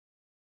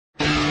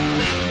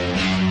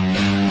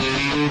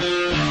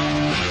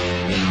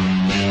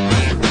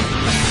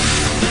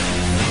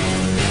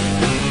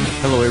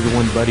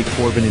everyone. Buddy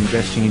Corbin,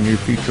 investing in your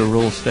future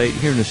real estate,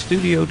 here in the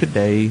studio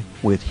today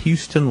with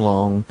Houston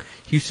Long.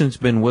 Houston's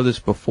been with us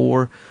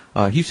before.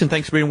 Houston,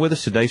 thanks for being with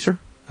us today, sir.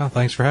 Oh,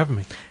 thanks for having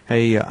me.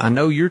 Hey, I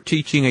know you're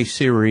teaching a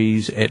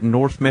series at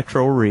North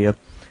Metro REIA,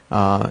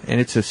 and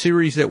it's a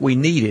series that we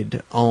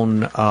needed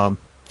on how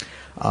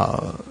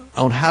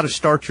to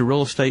start your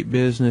real estate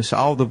business,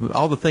 all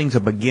the things a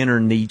beginner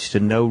needs to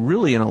know,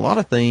 really, and a lot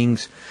of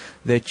things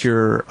that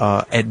your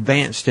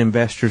advanced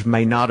investors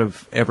may not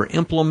have ever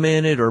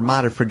implemented or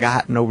might have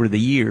forgotten over the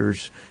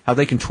years, how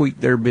they can tweak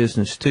their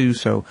business too.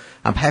 So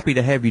I'm happy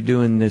to have you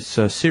doing this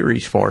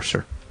series for us,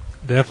 sir.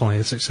 Definitely.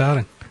 It's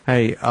exciting.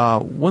 Hey,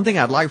 one thing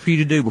I'd like for you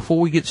to do before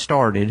we get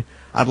started,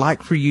 I'd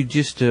like for you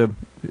just to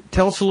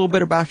tell us a little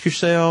bit about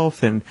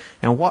yourself and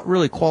what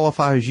really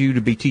qualifies you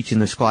to be teaching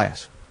this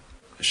class.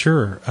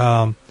 Sure.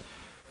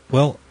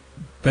 Well,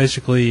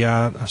 basically,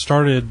 I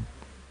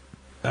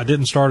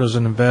didn't start as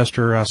an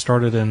investor. I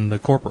started in the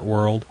corporate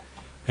world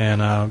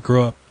and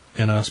grew up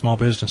in a small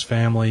business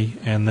family,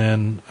 and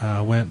then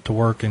went to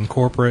work in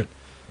corporate,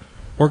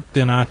 worked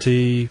in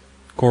IT,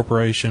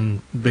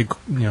 corporation, big,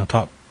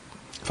 top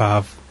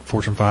 5,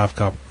 Fortune 5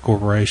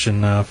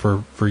 corporation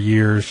for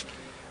years,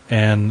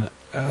 and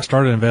I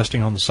started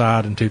investing on the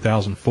side in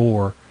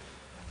 2004,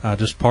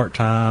 just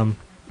part-time,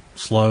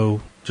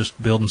 slow,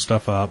 just building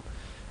stuff up,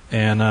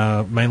 and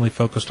mainly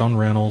focused on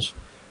rentals.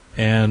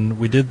 And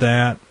we did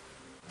that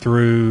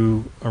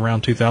through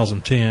around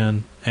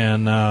 2010,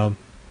 and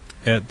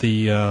at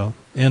the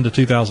end of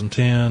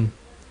 2010,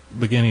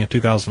 beginning of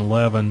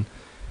 2011,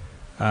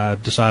 I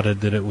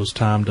decided that it was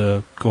time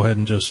to go ahead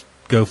and just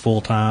go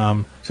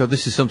full-time. So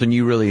this is something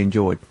you really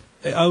enjoyed?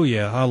 Oh,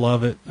 yeah, I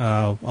love it.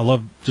 I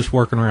love just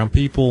working around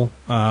people,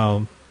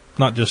 not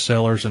just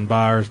sellers and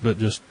buyers, but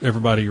just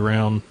everybody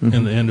around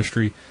in the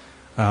industry.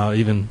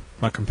 Even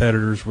my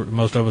competitors,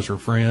 most of us are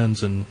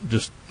friends and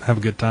just have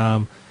a good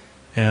time.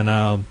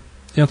 And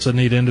it's a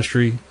neat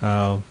industry.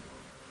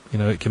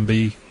 It can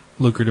be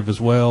lucrative as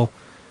well.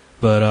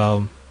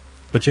 But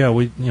yeah,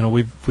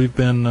 we've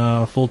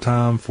been full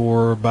time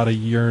for about a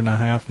year and a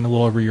half, and a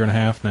little over a year and a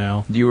half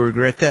now. Do you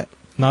regret that?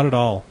 Not at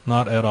all.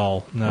 Not at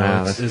all. No,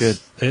 that's good.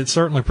 It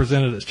certainly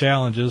presented its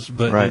challenges,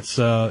 but right.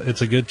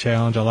 It's a good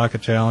challenge. I like a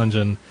challenge,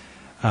 and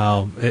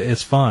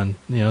it's fun.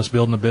 It's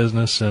building a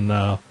business, and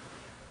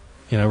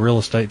real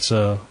estate's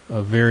a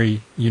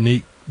very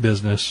unique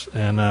business,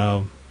 and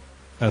I'm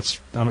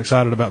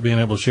excited about being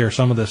able to share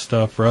some of this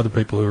stuff for other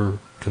people who are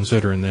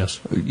considering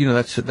this.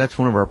 That's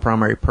one of our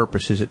primary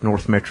purposes at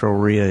North Metro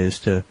REIA is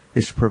to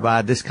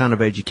provide this kind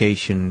of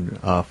education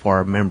for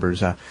our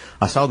members. I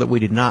saw that we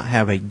did not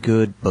have a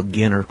good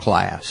beginner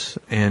class,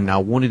 and I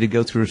wanted to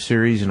go through a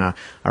series, and I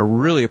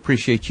really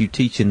appreciate you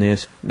teaching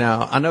this.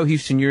 Now, I know,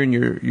 Houston, you're in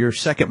your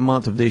second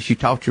month of this. You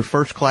taught your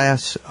first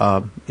class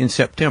in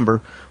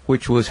September,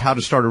 which was how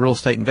to start a real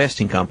estate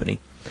investing company.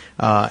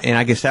 And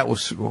I guess that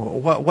was,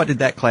 what did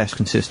that class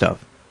consist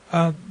of?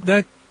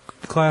 That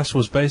class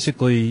was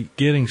basically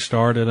getting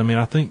started. I mean,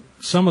 I think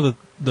some of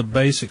the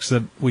basics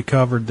that we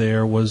covered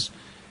there was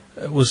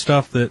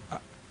stuff that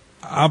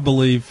I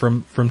believe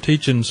from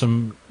teaching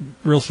some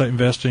real estate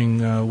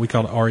investing, we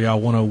called it REIA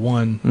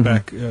 101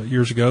 back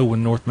years ago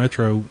when North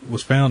Metro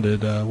was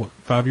founded,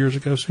 5 years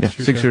ago, 6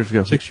 years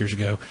ago? 6 years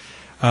ago.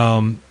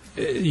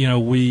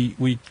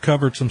 We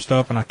covered some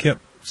stuff, and I kept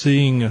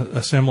seeing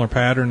a similar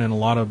pattern in a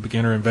lot of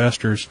beginner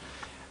investors,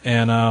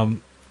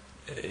 and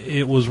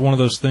it was one of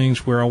those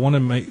things where I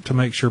wanted to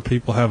make sure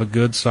people have a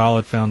good,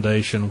 solid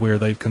foundation where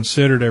they've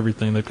considered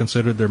everything. They've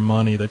considered their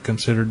money. They've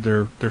considered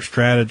their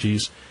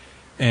strategies,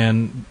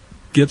 and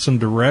get some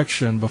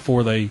direction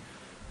before they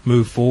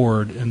move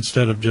forward,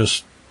 instead of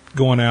just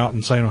going out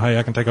and saying, hey,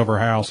 I can take over a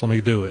house, let me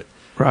do it.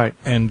 Right.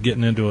 And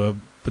getting into a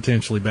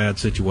potentially bad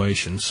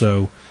situation.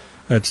 So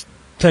it's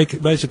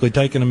basically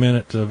taking a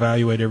minute to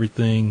evaluate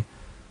everything,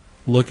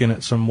 looking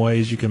at some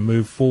ways you can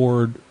move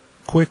forward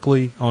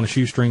quickly on a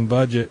shoestring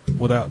budget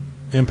without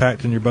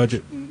impacting your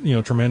budget,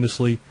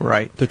 tremendously.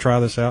 Right. To try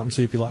this out and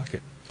see if you like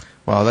it.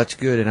 Well, that's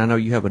good. And I know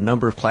you have a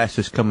number of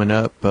classes coming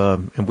up,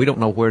 and we don't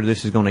know where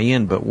this is going to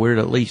end, but we're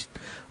at least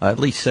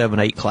 7,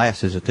 8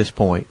 classes at this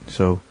point.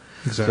 So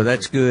Exactly. So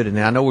that's good. And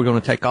I know we're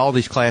going to take all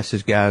these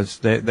classes, guys.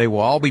 They will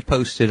all be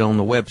posted on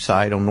the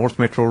website on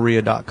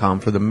northmetrorea.com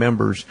for the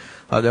members.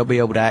 They'll be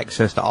able to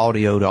access the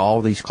audio to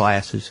all these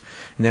classes.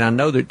 And then I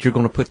know that you're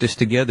going to put this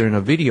together in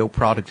a video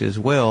product as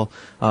well,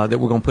 that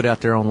we're going to put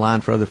out there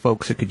online for other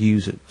folks that could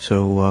use it.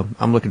 So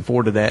I'm looking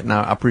forward to that, and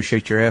I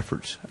appreciate your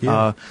efforts.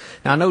 Yeah.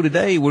 Now, I know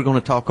today we're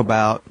going to talk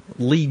about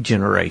lead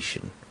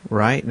generation,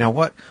 right? Now,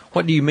 what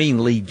do you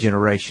mean lead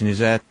generation? Is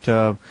that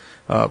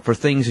for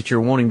things that you're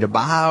wanting to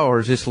buy,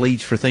 or is this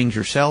leads for things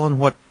you're selling?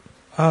 What?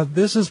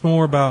 This is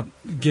more about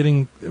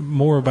growing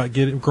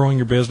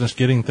your business,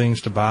 getting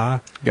things to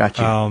buy.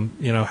 Gotcha.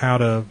 How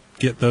to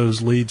get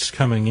those leads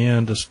coming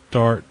in to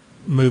start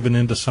moving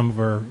into some of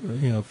our,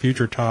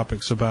 future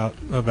topics about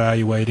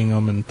evaluating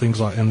them and things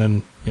like, and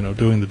then,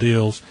 doing the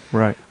deals.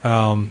 Right.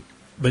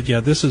 But yeah,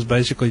 this is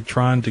basically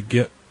trying to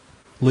get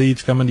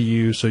leads coming to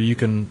you so you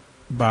can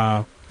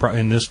buy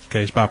in this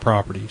case, buy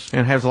properties.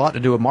 And it has a lot to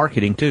do with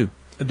marketing too.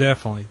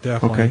 Definitely.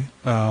 Okay.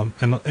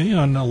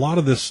 And a lot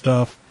of this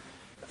stuff,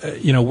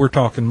 we're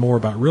talking more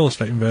about real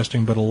estate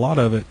investing, but a lot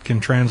of it can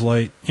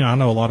translate. I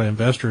know a lot of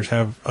investors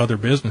have other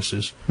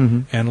businesses,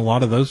 and a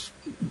lot of those,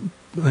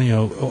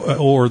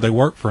 or they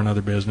work for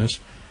another business,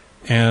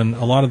 and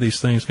a lot of these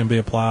things can be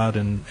applied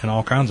in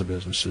all kinds of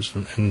businesses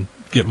and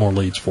get more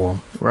leads for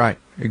them. Right.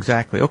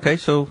 Exactly. Okay.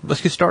 So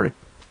let's get started.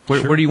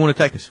 Where do you want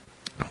to take us?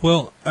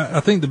 Well, I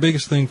think the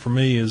biggest thing for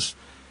me is,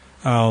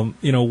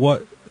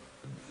 what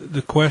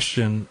the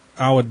question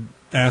I would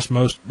ask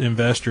most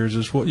investors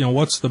is,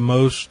 what's the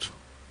most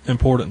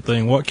important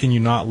thing? What can you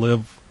cannot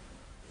live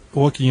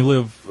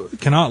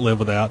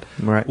without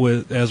right.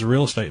 as a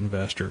real estate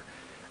investor?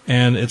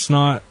 And it's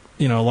not,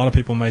 a lot of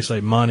people may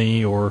say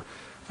money or,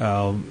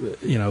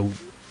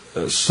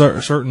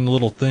 certain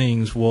little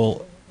things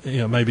will,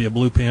 maybe a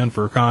blue pen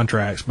for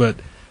contracts, but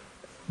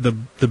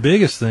the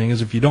biggest thing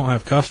is if you don't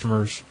have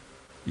customers,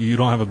 you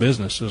don't have a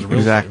business as a real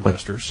estate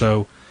investor.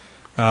 So,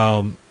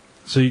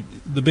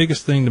 the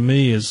biggest thing to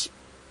me is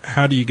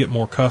how do you get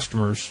more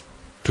customers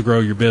to grow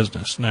your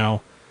business?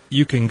 Now,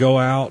 you can go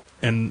out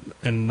and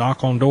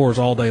knock on doors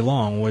all day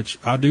long, which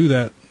I do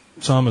that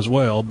some as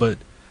well, but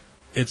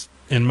it's,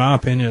 in my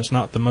opinion, it's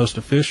not the most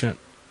efficient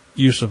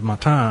use of my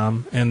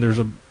time, and there's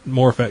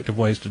more effective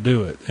ways to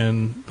do it.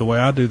 And the way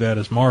I do that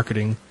is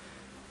marketing,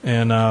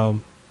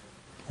 and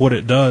what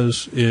it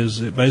does is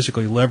it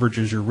basically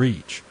leverages your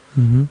reach.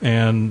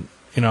 And,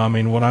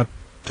 what I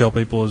tell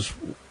people is,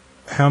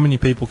 how many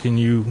people can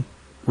you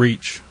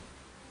reach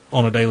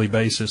on a daily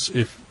basis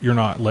if you're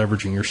not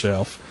leveraging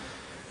yourself?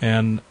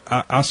 And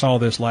I saw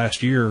this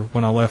last year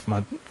when I left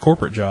my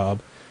corporate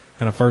job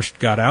and I first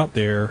got out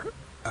there.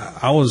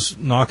 I was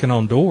knocking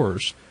on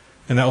doors,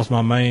 and that was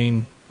my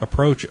main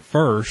approach at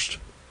first,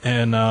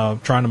 and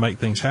trying to make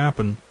things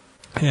happen.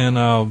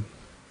 And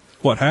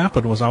what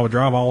happened was I would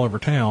drive all over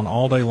town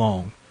all day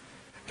long,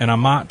 and I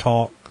might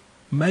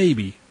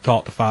maybe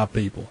talk to 5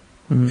 people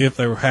if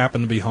they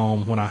happen to be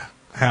home when I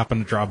happen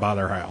to drive by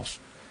their house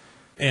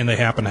and they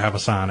happen to have a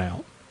sign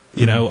out.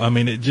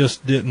 It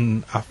just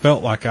didn't, I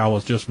felt like I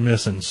was just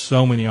missing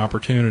so many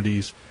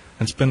opportunities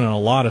and spending a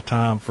lot of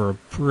time for a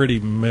pretty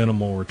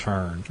minimal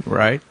return.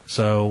 Right.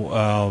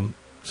 So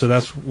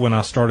that's when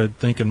I started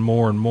thinking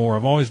more and more.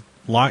 I've always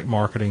liked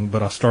marketing,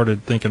 but I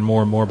started thinking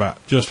more and more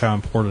about just how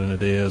important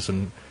it is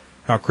and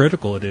how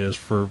critical it is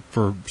for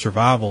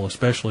survival,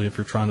 especially if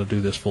you're trying to do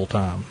this full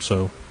time.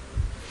 So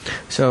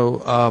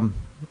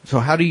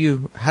how do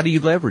you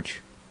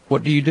leverage?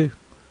 What do you do?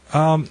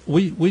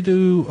 We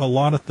do a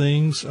lot of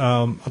things.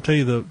 I'll tell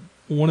you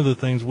one of the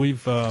things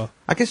we've, I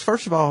guess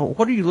first of all,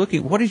 what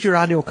is your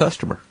ideal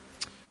customer?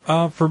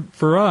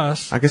 For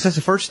us, I guess that's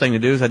the first thing to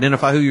do is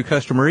identify who your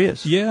customer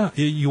is. Yeah.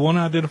 You want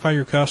to identify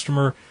your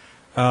customer.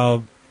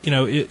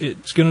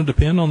 It's going to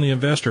depend on the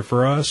investor.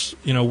 For us,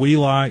 we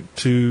like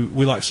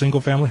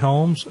single family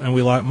homes and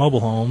we like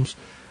mobile homes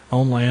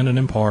on land and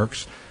in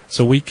parks.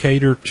 So we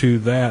cater to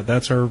that.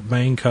 That's our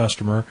main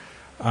customer.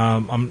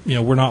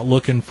 We're not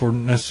looking for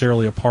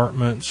necessarily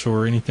apartments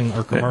or anything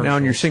or commercial. Now,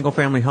 in your single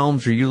family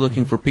homes, are you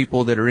looking for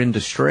people that are in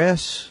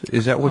distress?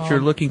 Is that what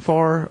you're looking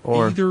for,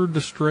 or either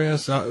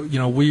distress?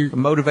 We're a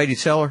motivated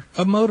seller.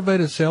 A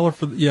motivated seller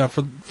for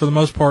the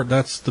most part.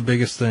 That's the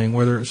biggest thing.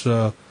 Whether it's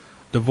a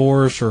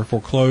divorce or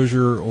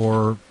foreclosure,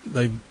 or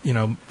they've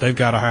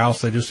got a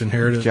house they just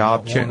inherited,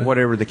 job check,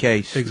 whatever the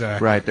case.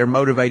 Exactly. Right. They're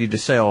motivated to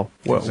sell.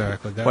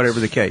 Exactly. Whatever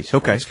the case.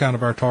 Okay. That's kind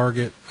of our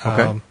target.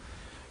 Okay.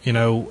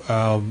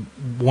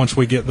 Once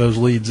we get those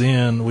leads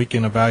in, we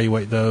can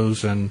evaluate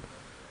those and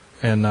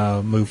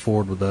move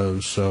forward with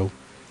those. So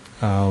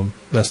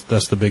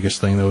that's the biggest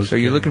thing. So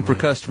you're looking for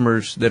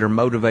customers that are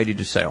motivated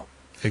to sell.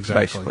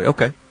 Exactly. Basically.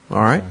 Okay.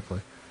 All right.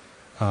 Exactly.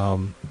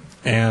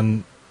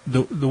 And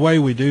the way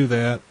we do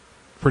that,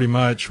 pretty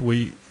much,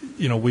 you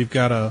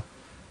got to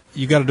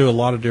do a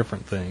lot of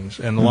different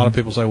things. And a lot of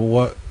people say,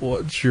 well,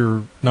 what's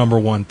your number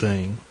one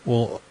thing?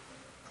 Well,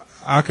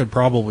 I could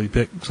probably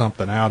pick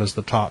something out as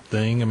the top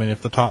thing. I mean,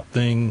 if the top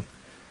thing,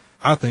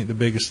 I think the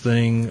biggest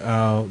thing,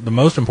 the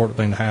most important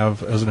thing to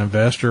have as an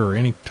investor or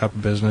any type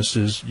of business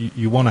is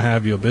you want to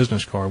have a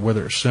business card,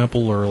 whether it's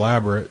simple or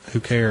elaborate, who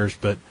cares,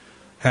 but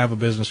have a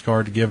business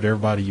card to give to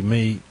everybody you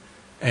meet.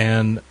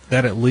 And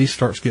that at least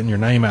starts getting your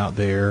name out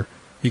there.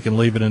 You can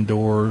leave it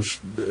indoors,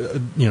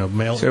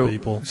 mail it to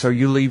people. So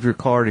you leave your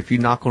card, if you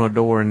knock on a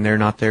door and they're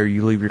not there,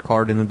 you leave your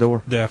card in the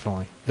door?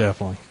 Definitely.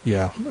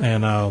 Yeah.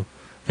 And,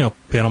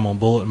 pin them on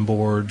bulletin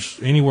boards,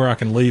 anywhere I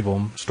can leave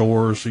them.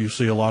 Stores, you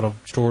see a lot of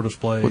store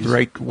displays.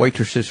 With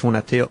waitresses when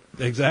I tip.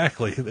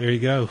 Exactly. There you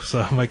go.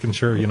 So making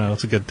sure,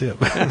 it's a good tip.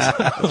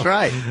 That's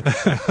right.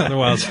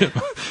 Otherwise,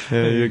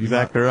 you're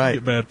exactly right.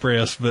 Get bad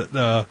press.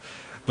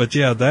 But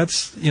yeah,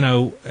 that's,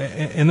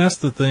 and that's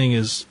the thing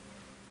is,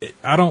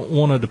 I don't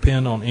want to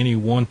depend on any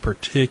one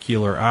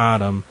particular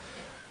item.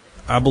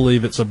 I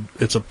believe it's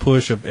a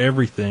push of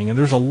everything. And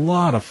there's a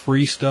lot of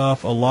free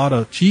stuff, a lot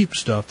of cheap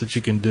stuff that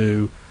you can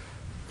do.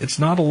 It's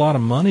not a lot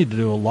of money to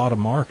do a lot of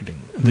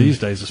marketing these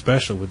days,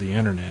 especially with the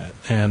internet.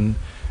 And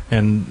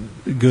and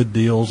good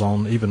deals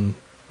on even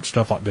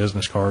stuff like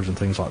business cards and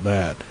things like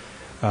that.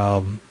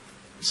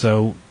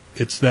 So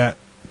it's that,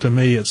 to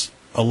me, it's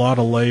a lot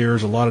of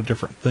layers, a lot of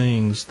different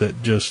things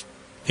that just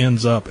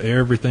ends up,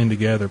 everything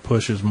together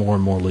pushes more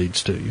and more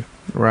leads to you.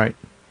 Right.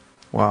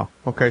 Wow.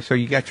 Okay, so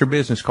you got your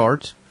business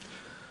cards.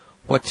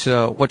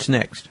 What's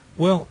next?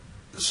 Well,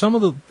 some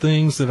of the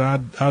things that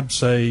I'd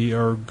say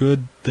are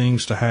good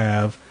things to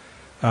have,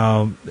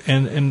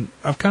 and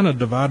I've kind of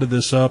divided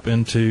this up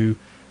into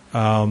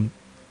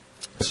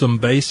some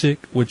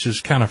basic, which is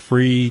kind of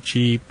free,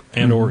 cheap,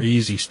 and or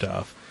easy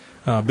stuff.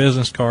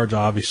 Business cards,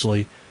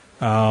 obviously.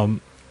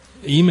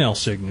 Email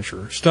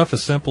signature, stuff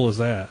as simple as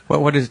that.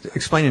 What is,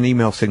 explain an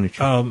email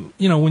signature?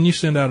 When you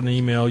send out an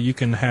email, you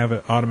can have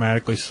it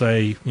automatically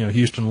say,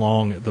 Houston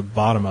Long at the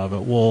bottom of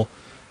it. Well,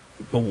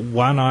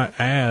 why not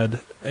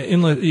add,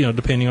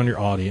 depending on your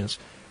audience,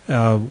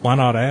 why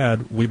not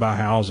add "We Buy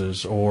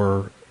Houses"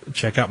 or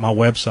check out my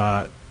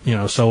website,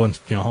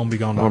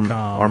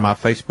 homebegone.com, or my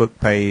Facebook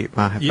page,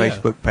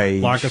 Facebook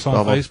page. Like us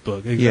on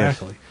Facebook,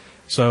 exactly. Yes.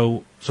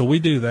 So we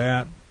do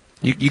that.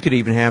 You could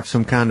even have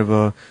some kind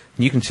of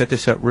you can set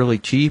this up really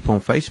cheap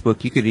on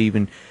Facebook. You could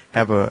even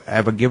have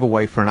a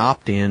giveaway for an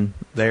opt-in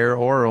there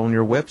or on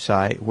your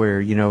website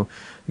where,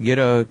 get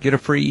a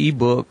free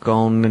ebook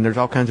and there's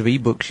all kinds of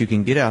ebooks you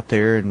can get out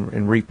there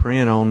and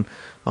reprint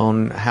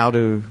on how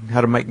to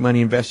make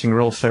money investing in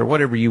real estate or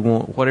whatever you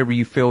want, whatever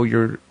you feel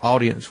your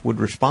audience would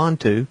respond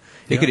to.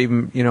 It could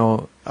even,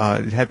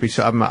 it'd have to be,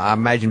 I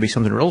imagine, be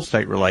something real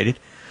estate related,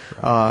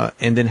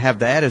 and then have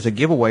that as a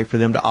giveaway for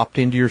them to opt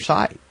into your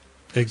site.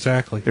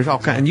 Exactly. There's all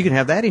kinds, and you can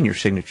have that in your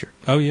signature.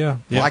 Oh yeah.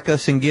 Like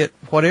us and get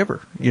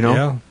whatever,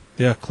 Yeah.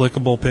 Yeah.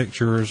 Clickable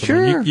pictures. Sure.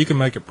 I mean, you can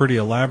make it pretty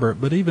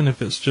elaborate, but even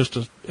if it's just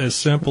as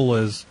simple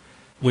as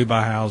 "We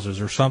Buy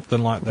Houses" or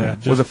something like that,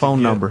 just with a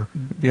phone number.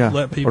 Yeah.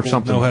 Let people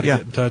know how to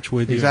get in touch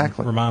with you.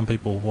 Exactly. And remind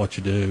people of what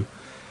you do.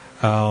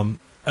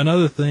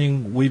 Another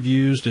thing we've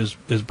used is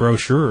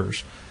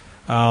brochures.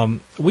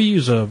 We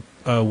use a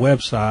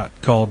website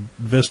called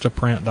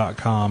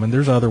vistaprint.com, and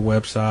there's other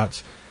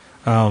websites.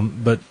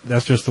 But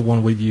that's just the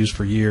one we've used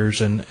for years,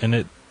 and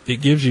it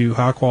gives you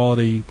high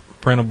quality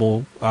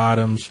printable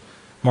items,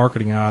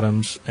 marketing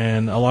items,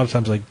 and a lot of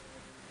times they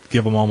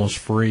give them almost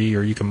free,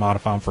 or you can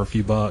modify them for a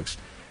few bucks.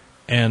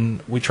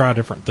 And we try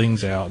different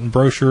things out, and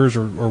brochures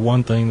are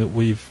one thing that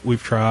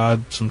we've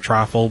tried, some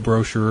trifold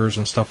brochures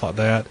and stuff like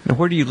that. Now,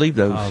 where do you leave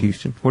those,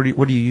 Houston? What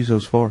do you use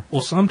those for?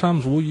 Well,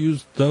 sometimes we'll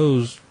use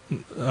those.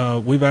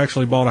 We've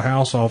actually bought a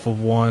house off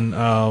of one.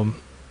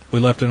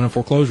 We left it in a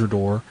foreclosure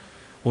door.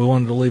 We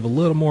wanted to leave a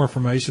little more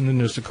information than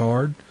just a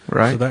card.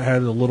 Right. So that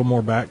had a little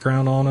more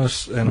background on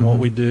us and what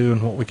we do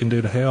and what we can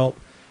do to help.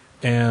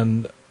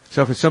 And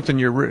so if it's something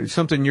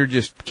you're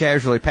just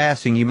casually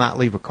passing, you might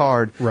leave a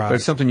card. Right. But if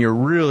it's something you're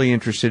really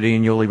interested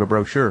in, you'll leave a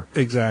brochure.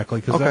 Exactly.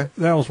 Because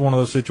that was one of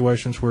those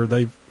situations where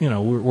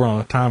we're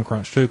on a time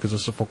crunch too, because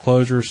it's a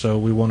foreclosure. So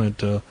we wanted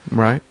to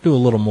do a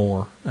little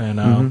more.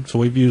 And so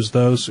we've used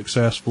those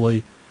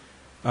successfully.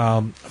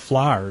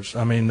 Flyers.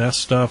 I mean, that's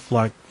stuff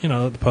like,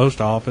 at the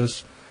post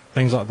office.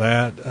 Things like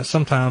that.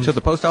 Sometimes. So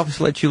the post office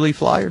lets you leave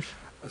flyers?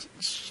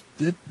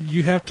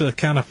 You have to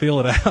kind of feel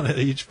it out at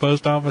each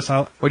post office.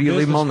 What do you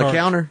leave them on the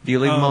counter? Do you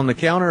leave them on the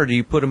counter, or do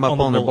you put them up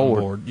on their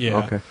board? Yeah.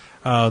 Okay.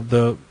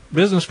 The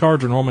business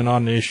cards are normally not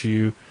an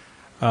issue.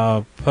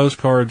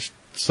 Postcards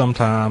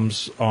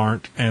sometimes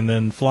aren't, and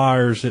then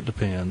flyers, it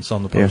depends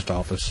on the post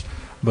office.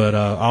 But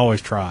I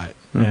always try it,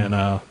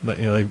 and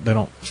they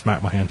don't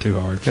smack my hand too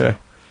hard. So.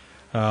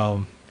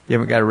 Okay. You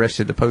haven't got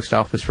arrested at the post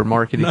office for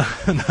marketing?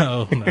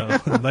 No.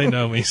 They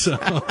know me, so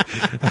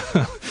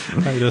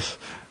I just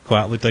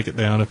quietly take it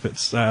down. If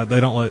it's they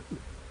don't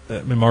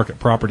let me market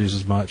properties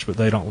as much, but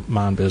they don't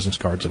mind business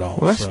cards at all.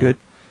 Well, that's good.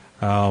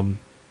 In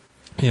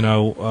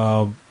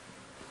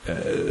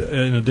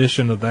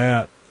addition to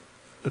that,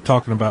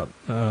 talking about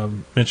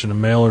mentioning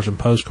mailers and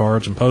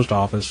postcards and post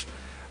office,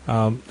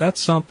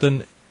 that's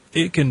something.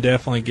 It can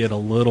definitely get a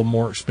little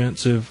more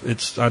expensive.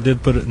 I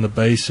did put it in the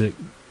basic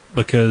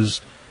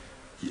because.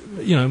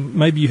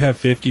 Maybe you have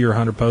 50 or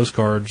 100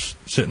 postcards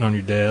sitting on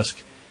your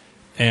desk,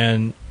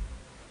 and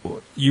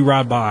you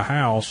ride by a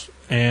house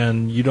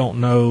and you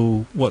don't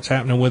know what's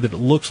happening with it. It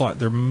looks like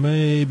there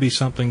may be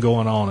something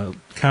going on. It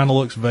kind of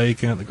looks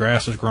vacant. The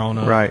grass has grown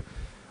up. Right.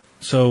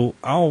 So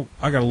I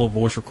got a little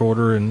voice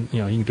recorder, and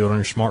you can do it on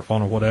your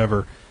smartphone or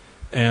whatever,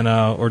 and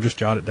or just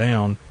jot it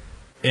down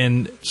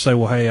and say,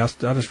 well, hey, I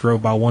just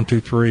drove by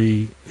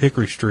 123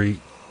 Hickory Street,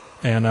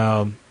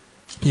 and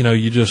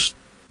you just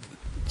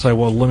say,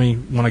 well,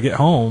 when I get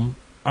home,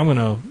 I'm going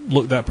to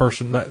look that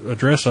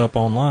address up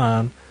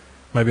online,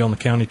 maybe on the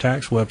county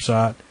tax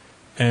website,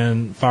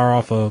 and fire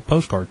off a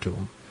postcard to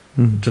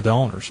them, to the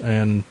owners,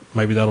 and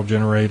maybe that'll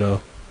generate a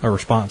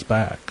response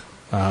back.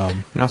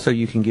 And also,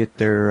 you can get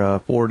their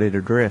forwarded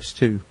address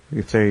too.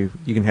 You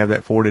can have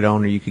that forwarded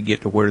on, or you could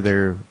get to where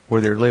they're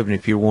living.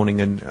 If you're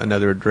wanting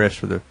another address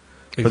for the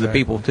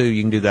people too,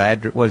 you can do the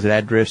address. What is it?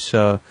 Address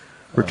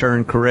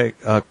return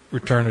correct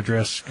return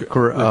address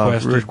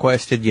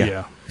requested. Yeah.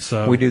 Yeah.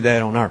 So we do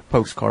that on our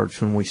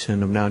postcards when we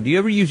send them. Now, do you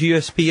ever use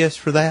USPS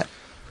for that,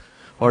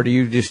 or do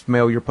you just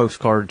mail your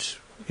postcards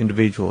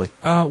individually?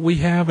 We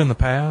have in the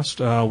past.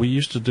 We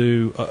used to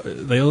do.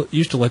 They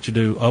used to let you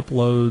do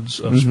uploads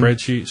of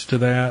spreadsheets to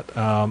that.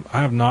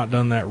 I have not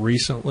done that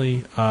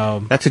recently.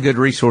 That's a good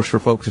resource for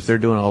folks if they're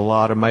doing a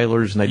lot of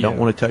mailers and they don't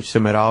want to touch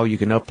them at all. You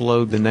can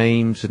upload the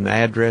names and the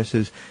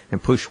addresses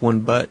and push one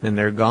button and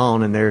they're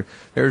gone. And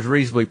there's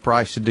reasonably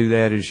priced to do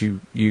that as you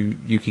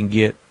can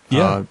get.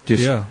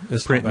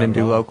 It's printing and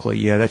do locally.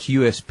 Yeah, that's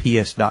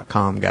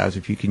USPS.com, guys.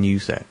 If you can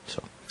use that.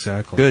 So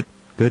exactly.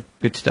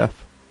 Good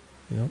stuff.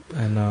 Yep,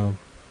 and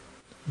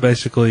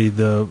basically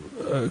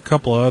a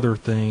couple of other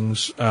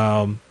things.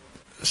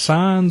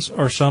 Signs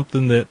are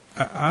something that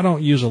I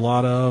don't use a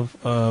lot of.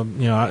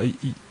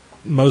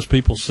 Most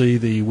people see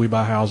the We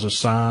Buy Houses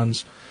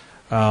signs.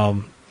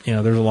 There's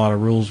a lot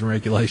of rules and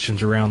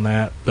regulations around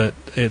that, but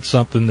it's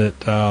something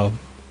that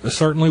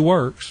certainly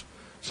works.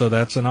 So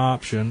that's an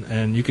option,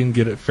 and you can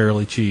get it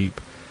fairly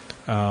cheap.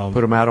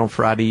 Put them out on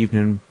Friday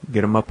evening, get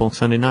them up on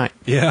Sunday night.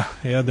 Yeah.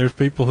 There's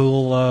people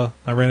who'll.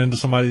 I ran into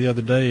somebody the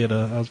other day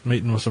I was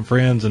meeting with some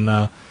friends, and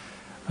the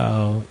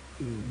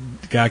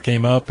guy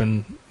came up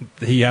and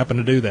he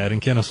happened to do that in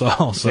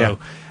Kennesaw. So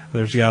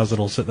there's guys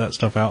that'll set that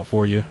stuff out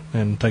for you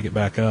and take it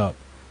back up.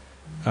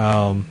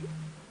 Some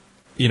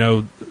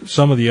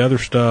of the other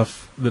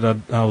stuff that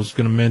I was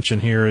going to mention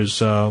here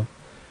is,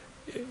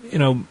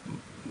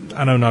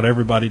 I know not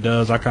everybody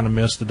does. I kind of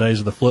miss the days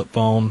of the flip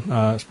phone.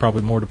 It's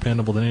probably more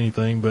dependable than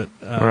anything, but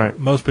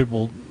most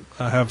people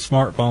have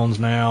smartphones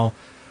now.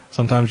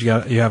 Sometimes you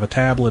have a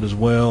tablet as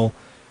well,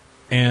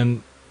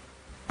 and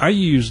I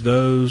use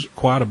those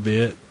quite a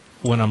bit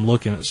when I'm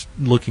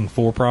looking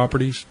for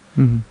properties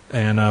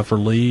and for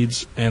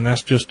leads, and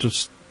that's just to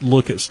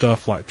look at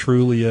stuff like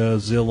Trulia,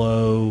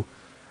 Zillow.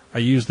 I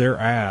use their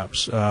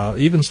apps.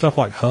 Even stuff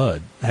like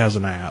HUD has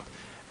an app,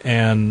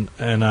 and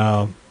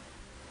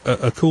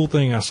a cool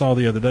thing I saw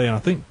the other day, and I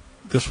think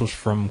this was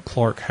from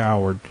Clark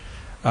Howard,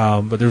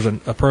 but there's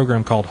a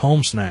program called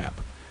HomeSnap,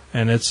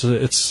 and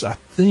it's I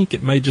think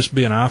it may just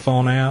be an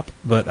iPhone app,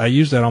 but I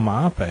use that on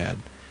my iPad,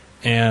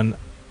 and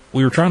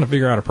we were trying to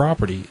figure out a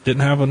property. It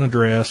didn't have an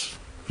address.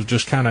 It was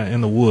just kind of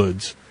in the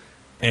woods,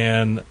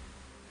 and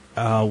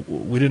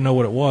we didn't know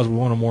what it was. We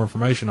wanted more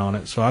information on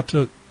it, so I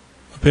took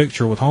a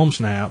picture with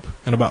HomeSnap.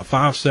 In about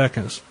 5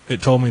 seconds,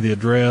 it told me the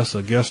address,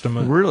 a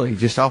guesstimate. Really,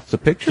 just off the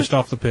picture? Just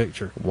off the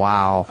picture.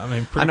 Wow. I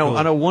mean, I know. cool.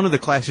 I know. One of the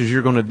classes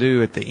you're going to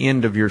do at the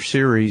end of your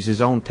series is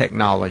on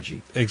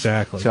technology.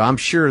 Exactly. So I'm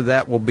sure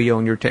that will be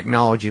on your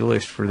technology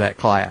list for that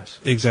class.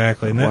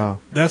 Exactly. And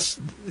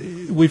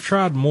we've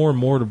tried more and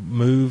more to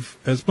move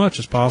as much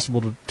as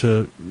possible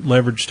to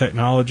leverage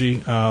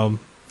technology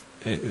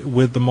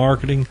with the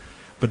marketing,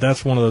 but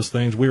that's one of those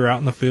things. We were out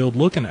in the field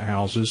looking at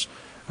houses.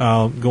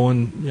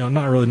 Going,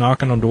 not really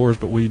knocking on doors,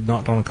 but we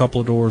knocked on a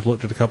couple of doors,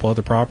 looked at a couple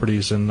other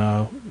properties, and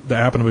that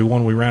happened to be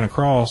one we ran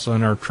across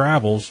in our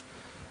travels.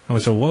 And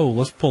we said, whoa,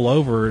 let's pull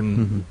over,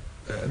 and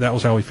that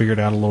was how we figured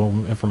out a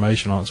little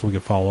information on it so we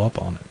could follow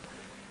up on it.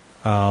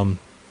 One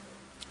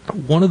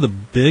of the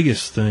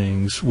biggest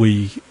things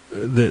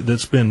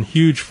that's been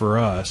huge for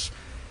us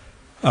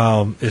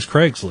is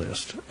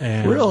Craigslist.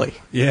 And really?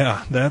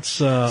 Yeah,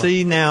 that's...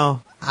 See,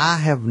 now, I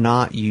have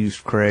not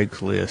used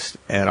Craigslist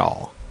at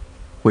all,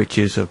 which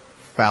is a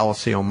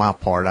fallacy on my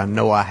part. I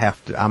know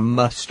I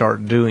must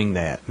start doing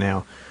that.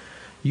 Now,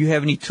 you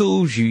have any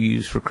tools you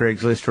use for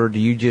Craigslist, or do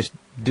you just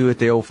do it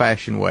the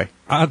old-fashioned way?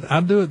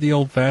 I do it the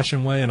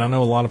old-fashioned way, and I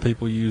know a lot of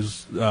people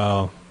use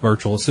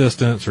virtual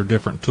assistants or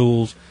different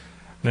tools.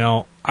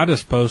 Now, I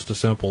just post a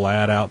simple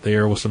ad out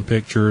there with some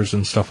pictures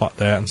and stuff like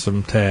that and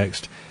some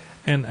text.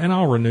 And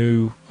I'll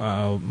renew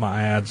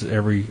my ads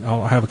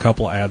I'll have a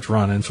couple of ads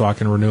running so I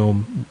can renew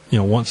them,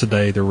 once a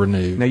day they're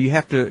renewed. Now you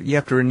have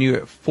to renew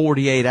it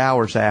 48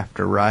 hours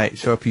after, right?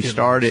 So if you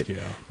start at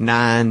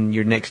 9,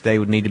 your next day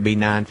would need to be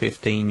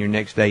 9:15, your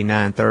next day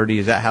 9:30.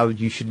 Is that how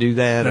you should do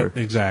that? Or?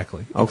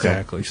 Exactly. Okay.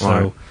 Exactly.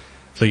 So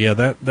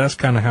yeah, that's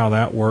kind of how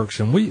that works.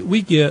 And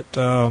we get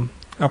I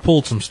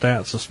pulled some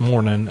stats this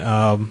morning.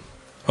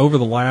 Over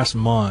the last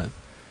month,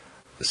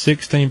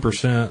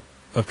 16%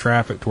 of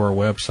traffic to our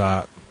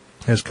website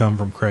has come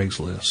from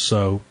Craigslist.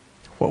 So,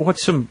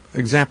 what's some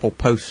example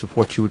posts of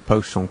what you would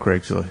post on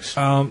Craigslist?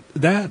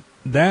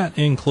 That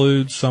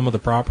includes some of the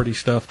property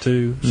stuff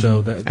too.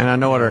 So that, and I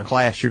know at our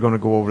class you're going to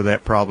go over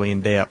that probably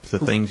in depth, the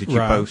things that you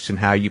post and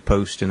how you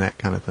post and that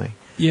kind of thing.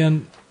 Yeah,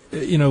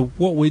 and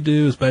what we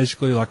do is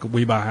basically like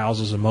we buy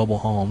houses and mobile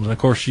homes, and of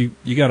course you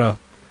got to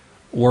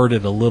word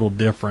it a little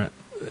different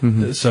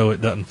so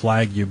it doesn't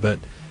flag you, but.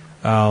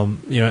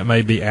 It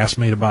may be ask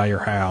me to buy your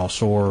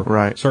house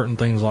or certain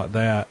things like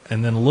that,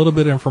 and then a little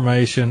bit of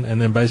information,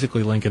 and then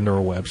basically link into our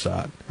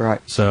website.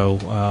 Right.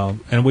 So,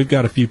 and we've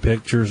got a few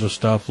pictures of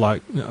stuff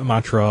like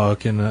my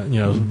truck and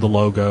the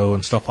logo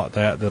and stuff like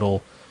that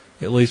that'll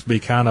at least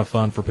be kind of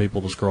fun for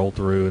people to scroll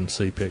through and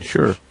see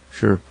pictures.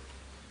 Sure.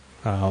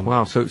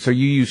 Wow. So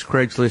you use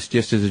Craigslist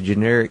just as a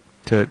generic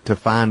to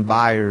find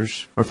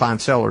buyers or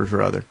find sellers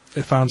rather.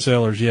 Find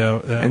sellers,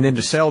 yeah. And then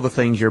to sell the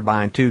things you're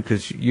buying too,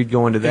 because you'd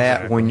go into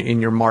that Exactly. when in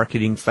your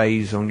marketing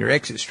phase on your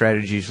exit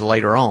strategies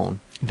later on.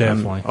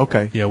 Definitely.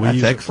 Okay. Yeah, we That's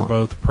use excellent. it for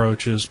both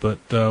approaches, but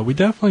we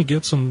definitely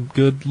get some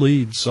good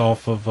leads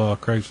off of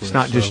Craigslist. It's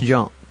not just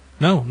junk.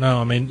 No.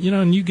 I mean,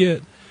 and you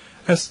get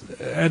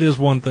that is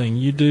one thing.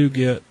 You do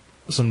get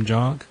some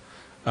junk.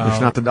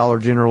 It's not the Dollar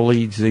General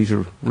leads. These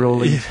are real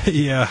leads.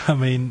 Yeah, I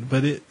mean,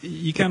 but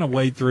you kind of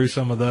wade through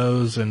some of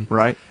those, and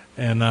Right.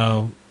 and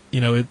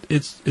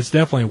it's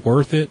definitely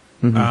worth it.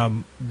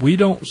 Mm-hmm. We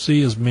don't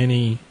see as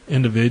many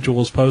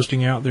individuals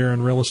posting out there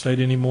in real estate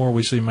anymore.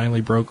 We see mainly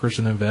brokers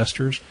and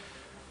investors,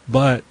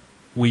 but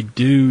we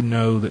do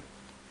know that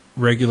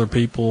regular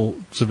people,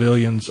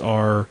 civilians,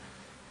 are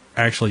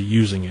actually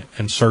using it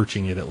and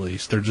searching it. At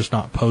least they're just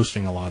not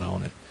posting a lot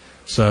on it.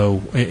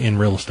 So in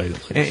real estate, at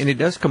least, And it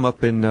does come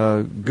up in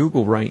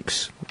Google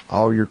ranks,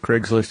 all your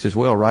Craigslist as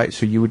well, right?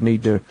 So you would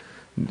need to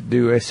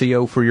do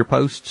SEO for your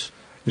posts.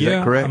 Is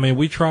that correct? I mean,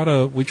 we try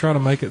to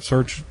make it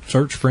search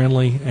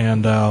friendly,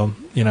 and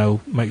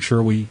make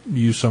sure we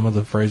use some of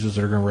the phrases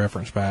that are going to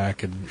reference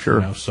back, and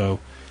Sure. so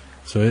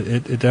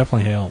it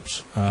definitely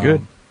helps.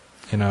 Good.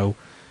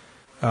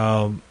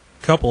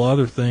 Couple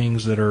other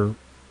things that are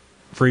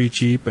free,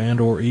 cheap,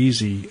 and or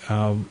easy.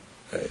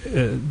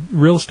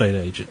 Real estate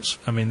agents.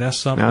 I mean, that's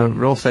something. Now,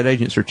 real estate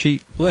agents are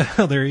cheap.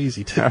 Well, they're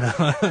easy too.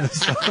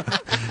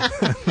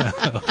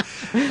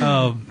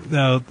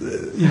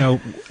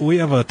 No, we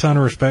have a ton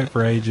of respect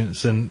for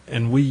agents,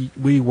 and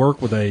we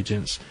work with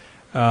agents.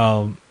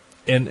 And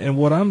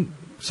what I'm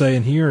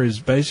saying here is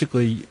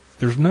basically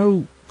there's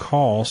no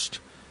cost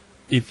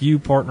if you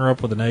partner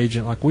up with an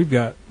agent. Like, we've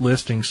got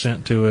listings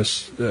sent to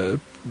us.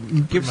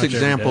 Give us an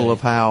example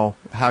of how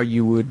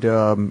you would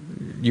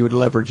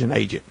leverage an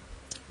agent.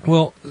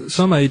 Well,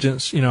 some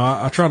agents,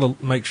 I try to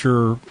make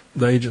sure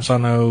the agents I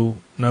know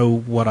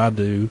what I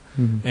do,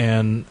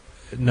 and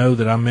know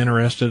that I'm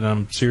interested and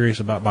I'm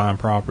serious about buying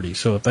property.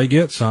 So if they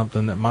get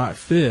something that might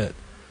fit,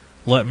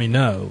 let me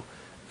know.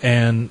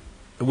 And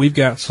we've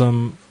got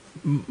some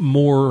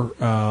more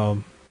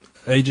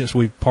agents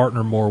we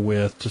partner more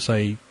with to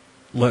say,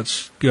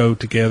 let's go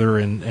together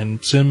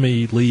and send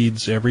me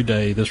leads every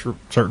day. This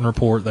certain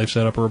report, they've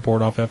set up a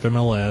report off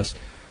FMLS,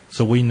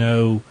 so we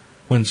know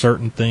when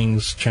certain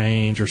things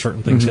change or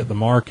certain things hit the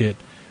market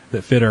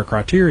that fit our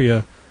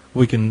criteria,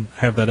 we can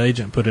have that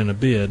agent put in a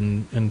bid,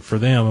 and for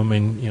them, I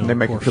mean, they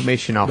make a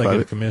commission off of it. They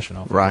get a commission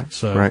off Right. of it.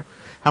 So, right.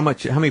 How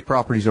many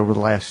properties over the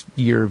last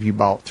year have you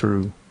bought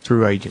through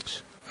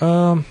agents?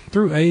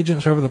 Through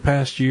agents over the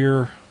past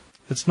year,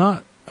 it's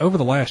not over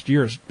the last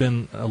year. It's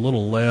been a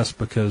little less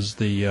because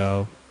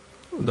the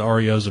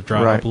REOs have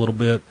dried up a little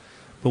bit,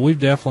 but we've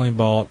definitely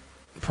bought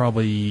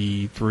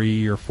probably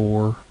 3 or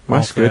 4.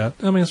 That's off good. That.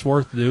 I mean, it's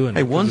worth doing.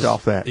 Hey, one's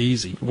off that.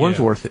 Easy. One's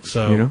Yeah. worth it.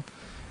 So,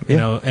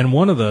 and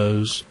one of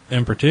those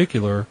in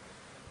particular,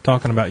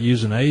 talking about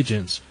using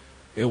agents,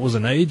 it was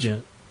an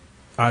agent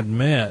I'd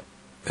met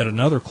at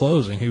another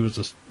closing. He was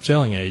a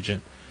selling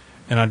agent,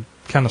 and I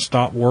kind of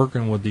stopped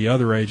working with the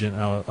other agent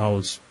I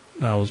was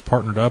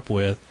partnered up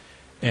with,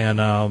 and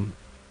a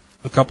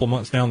couple of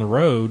months down the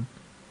road,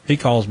 he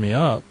calls me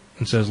up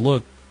and says,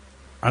 "Look,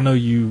 I know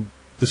you.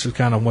 This is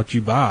kind of what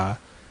you buy.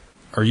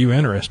 Are you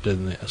interested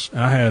in this?"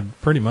 And I had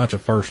pretty much a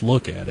first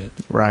look at it.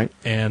 Right.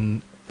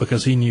 And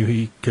because he knew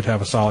he could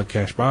have a solid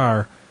cash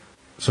buyer,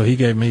 so he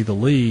gave me the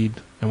lead,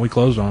 and we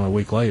closed on it a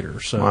week later.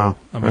 So, wow.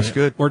 I mean, That's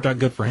good. Worked out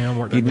good for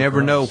him. You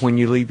never know when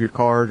you leave your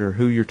card or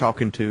who you're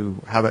talking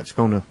to, how that's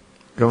going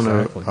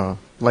Exactly. to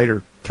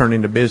later turn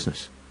into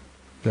business.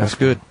 That's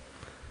good.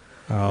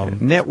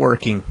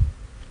 Networking.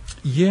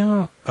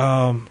 Yeah.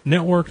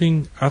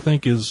 Networking, I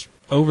think, is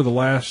talking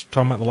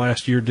about the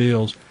last year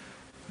deals,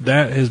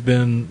 that has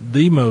been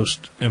the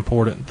most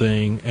important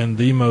thing, and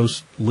the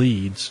most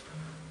leads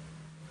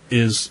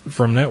is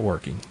from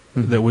networking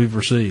that we've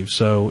received.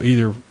 So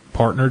either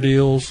partner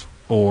deals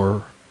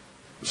or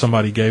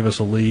somebody gave us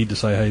a lead to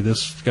say, hey,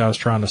 this guy's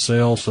trying to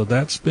sell. So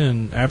that's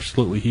been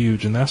absolutely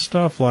huge. And that's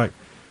stuff like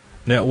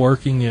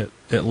networking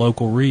at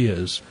local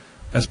REIAs.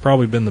 That's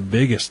probably been the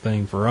biggest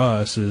thing for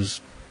us,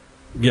 is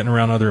getting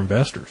around other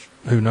investors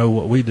who know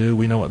what we do,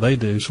 we know what they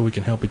do, so we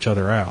can help each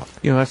other out.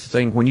 That's the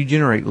thing. When you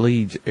generate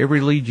leads, every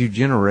lead you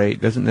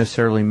generate doesn't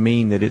necessarily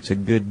mean that it's a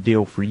good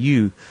deal for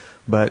you.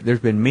 But there's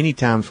been many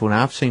times when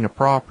I've seen a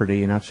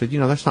property and I've said,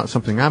 that's not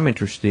something I'm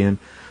interested in,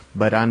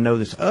 but I know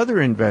this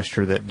other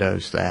investor that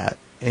does that.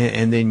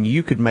 And then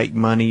you could make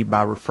money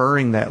by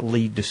referring that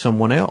lead to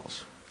someone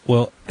else.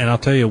 Well, and I'll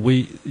tell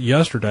you,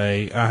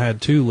 yesterday I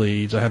had 2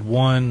 leads. I had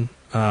one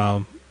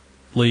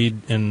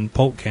lead in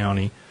Polk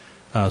County,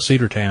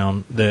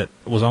 Cedartown, that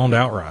was owned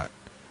outright.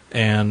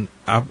 And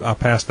I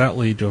passed that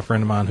lead to a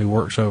friend of mine who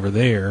works over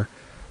there.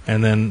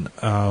 And then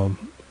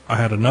I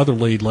had another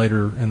lead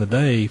later in the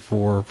day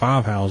for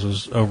 5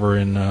 houses over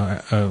in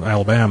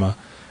Alabama.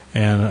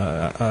 And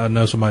I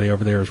know somebody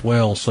over there as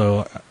well,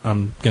 so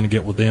I'm going to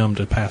get with them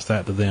to pass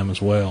that to them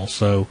as well.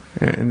 So,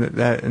 and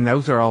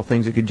those are all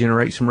things that could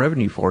generate some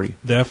revenue for you.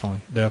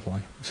 Definitely.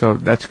 So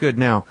that's good.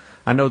 Now,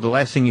 I know the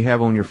last thing you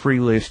have on your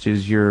free list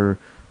is your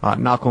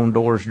knock on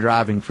doors,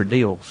 driving for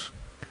deals.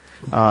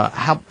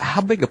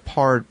 How big a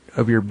part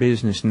of your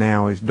business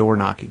now is door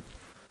knocking?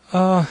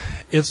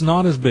 It's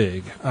not as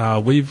big.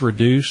 We've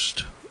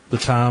reduced the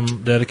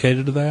time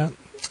dedicated to that.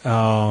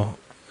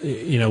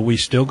 We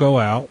still go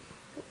out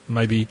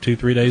maybe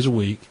 2-3 days a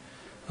week.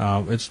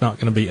 It's not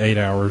going to be 8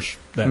 hours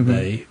that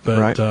day,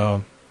 but,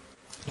 right.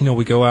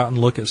 We go out and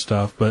look at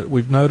stuff, but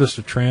we've noticed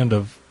a trend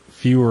of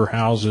fewer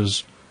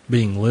houses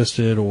being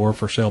listed or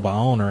for sale by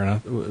owner.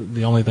 And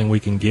the only thing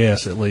we can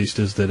guess, at least,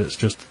 is that it's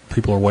just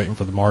people are waiting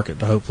for the market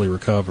to hopefully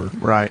recover.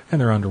 Right.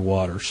 And they're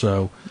underwater.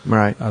 So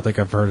right. I think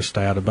I've heard a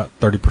stat about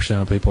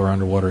 30% of people are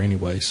underwater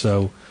anyway.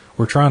 So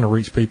we're trying to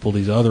reach people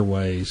these other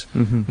ways.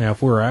 Now,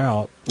 if we're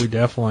out, we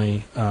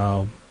definitely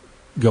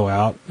go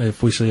out.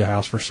 If we see a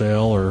house for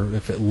sale or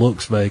if it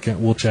looks vacant,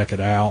 we'll check it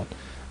out.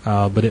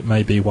 But it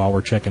may be while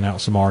we're checking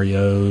out some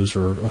REOs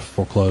or a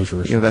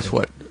foreclosure or something. That's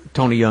what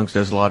Tony Youngs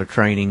does a lot of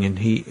training, and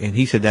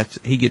he said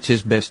he gets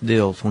his best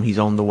deals when he's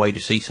on the way to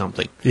see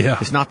something. Yeah.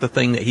 It's not the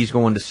thing that he's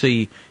going to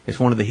see. It's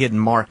one of the hidden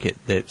market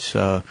that's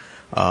not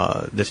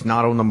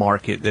on the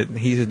market that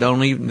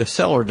the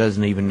seller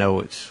doesn't even know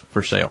it's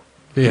for sale.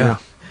 Yeah.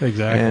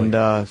 Exactly.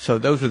 And so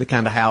those are the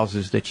kind of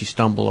houses that you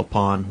stumble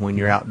upon when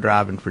you're out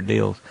driving for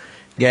deals.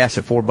 Gas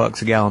at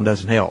 $4 a gallon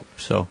doesn't help.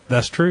 So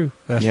that's true.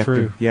 That's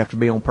true. You have to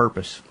be on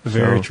purpose.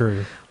 Very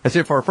true. That's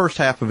it for our first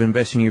half of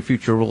investing in your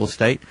future real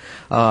estate.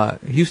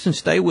 Houston,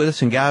 stay with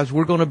us, and guys,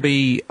 we're going to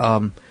be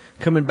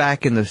coming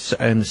back in the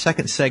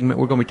second segment.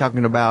 We're going to be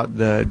talking about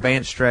the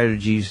advanced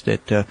strategies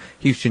that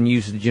Houston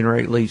uses to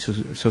generate leads.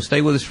 So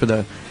stay with us for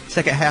the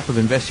second half of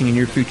investing in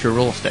your future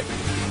real estate.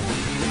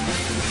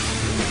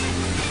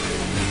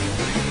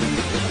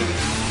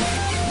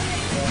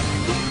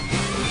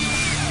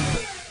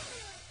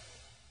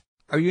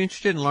 Are you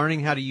interested in learning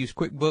how to use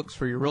QuickBooks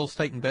for your real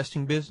estate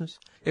investing business?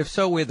 If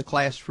so, we have the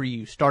class for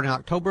you. Starting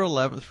October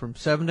 11th from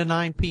 7 to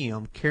 9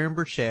 p.m., Karen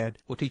Burchad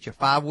will teach a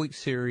 5-week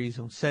series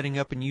on setting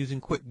up and using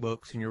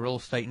QuickBooks in your real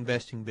estate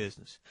investing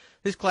business.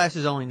 This class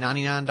is only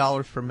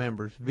 $99 for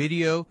members.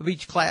 Video of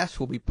each class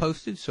will be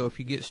posted, so if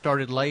you get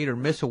started late or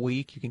miss a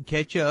week, you can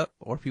catch up,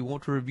 or if you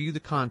want to review the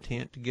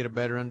content to get a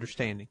better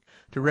understanding.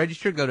 To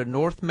register, go to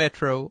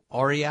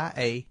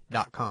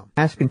northmetroreia.com.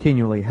 Ask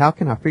continually, how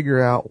can I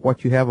figure out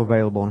what you have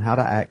available and how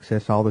to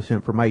access all this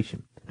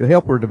information? To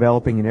help, we're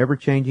developing an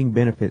ever-changing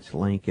benefits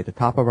link at the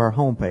top of our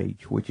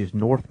homepage, which is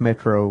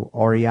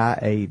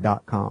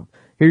northmetroreia.com.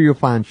 Here you'll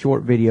find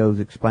short videos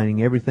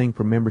explaining everything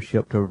from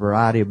membership to a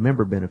variety of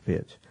member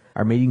benefits.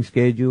 Our meeting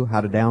schedule,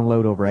 how to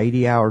download over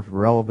 80 hours of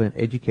relevant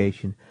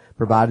education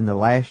provided in the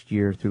last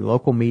year through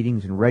local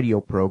meetings and radio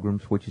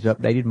programs, which is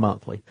updated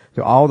monthly,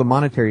 to all the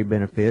monetary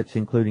benefits,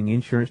 including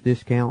insurance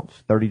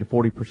discounts, 30 to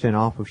 40%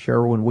 off of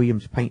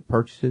Sherwin-Williams paint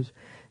purchases,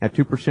 and a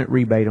 2%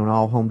 rebate on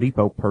all Home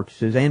Depot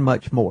purchases, and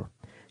much more.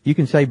 You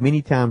can save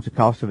many times the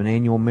cost of an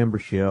annual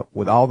membership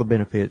with all the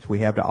benefits we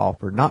have to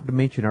offer, not to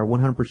mention our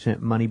 100%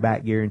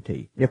 money-back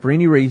guarantee. If for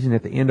any reason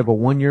at the end of a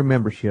 1-year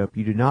membership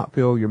you do not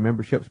feel your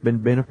membership's been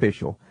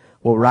beneficial,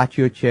 we'll write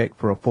you a check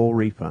for a full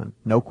refund.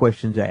 No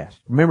questions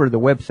asked. Remember, the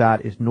website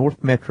is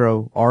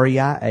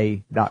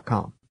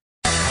northmetroreia.com.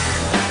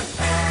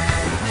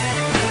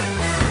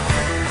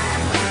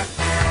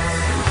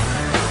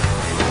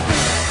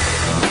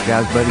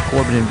 Guys, Buddy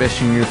Corbin,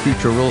 investing in your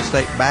future real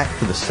estate. Back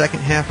for the second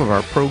half of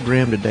our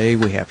program today.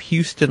 We have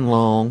Houston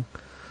Long,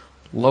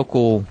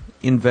 local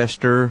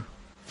investor,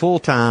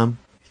 full-time,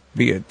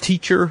 be a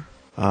teacher,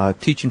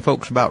 teaching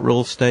folks about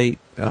real estate,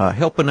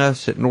 helping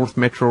us at North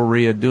Metro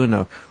REIA, doing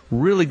a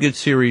really good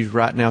series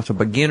right now. It's a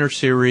beginner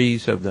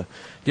series of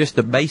just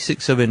the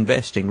basics of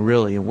investing,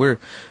 really. And we're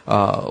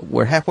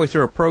halfway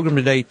through our program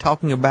today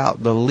talking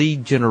about the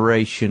lead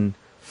generation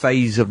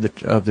phase of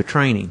the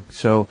training.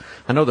 So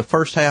I know the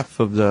first half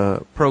of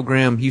the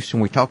program,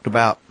 Houston, we talked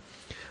about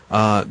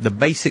the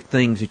basic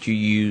things that you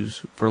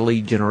use for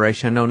lead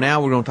generation. I know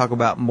now we're going to talk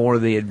about more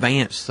of the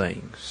advanced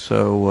things.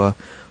 So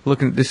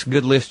looking at this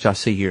good list I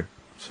see here.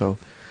 So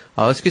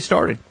let's get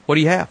started. What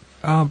do you have?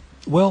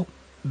 Well,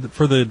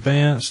 for the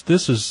advanced,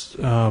 this is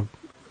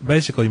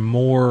basically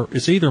more.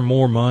 It's either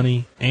more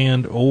money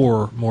and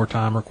or more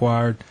time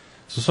required.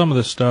 So some of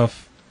this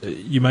stuff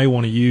you may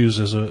want to use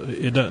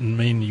it doesn't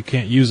mean you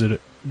can't use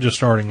it just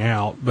starting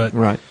out, but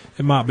right.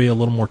 It might be a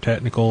little more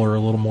technical or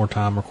a little more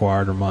time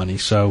required or money.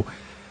 So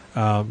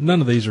none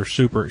of these are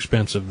super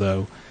expensive,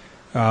 though.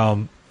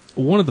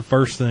 One of the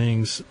first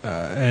things,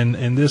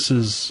 and this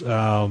is,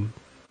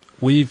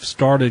 we've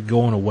started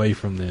going away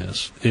from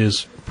this,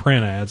 is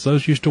print ads.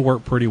 Those used to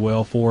work pretty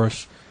well for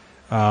us.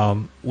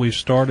 We've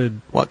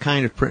started. What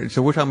kind of print?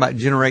 So we're talking about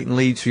generating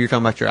leads. So you're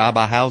talking about your I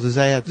Buy Houses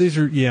ads? These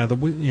are,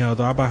 the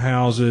I Buy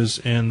Houses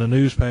and the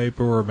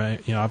newspaper, or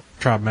I've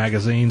tried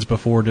magazines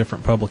before,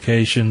 different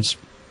publications.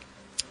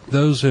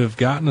 Those have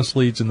gotten us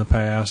leads in the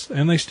past,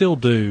 and they still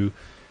do.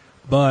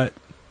 But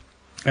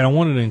And I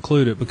wanted to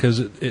include it because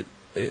it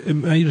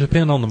may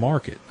depend on the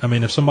market. I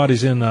mean, if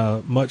somebody's in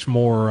a much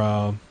more,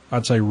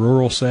 I'd say,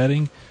 rural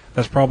setting,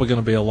 that's probably going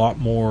to be a lot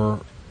more,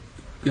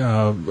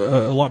 a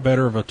lot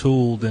better of a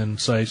tool than,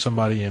 say,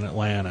 somebody in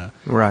Atlanta.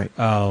 Right.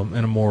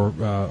 In a more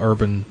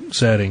urban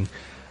setting.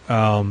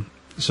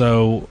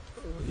 So,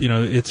 you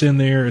know, it's in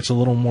there. It's a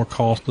little more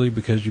costly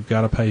because you've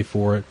got to pay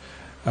for it.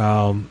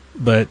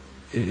 But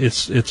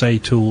it's a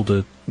tool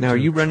to. Now, are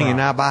you running try. an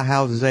I Buy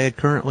Houses ad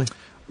currently?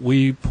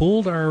 We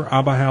pulled our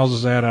I Buy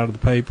Houses ad out of the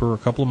paper a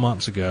couple of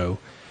months ago,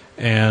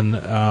 and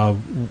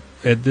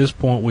at this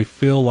point, we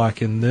feel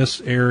like in this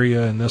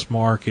area, in this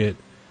market,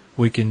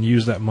 we can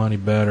use that money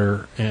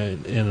better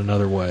in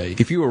another way.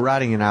 If you were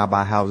writing an I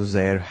Buy Houses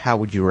ad, how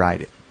would you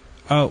write it?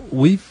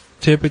 We've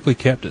typically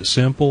kept it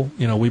simple.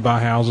 You know, we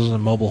buy houses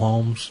and mobile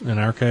homes in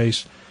our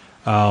case.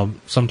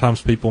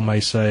 Sometimes people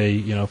may say,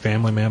 you know,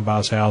 family man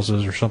buys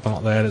houses or something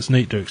like that. It's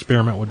neat to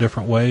experiment with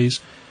different ways.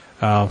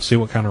 See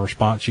what kind of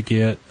response you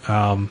get.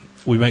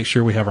 We make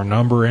sure we have our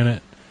number in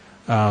it,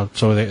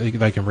 so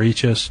they can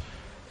reach us.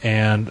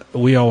 And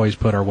we always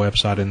put our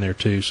website in there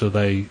too, so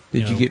they.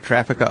 Did you get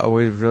traffic? Oh,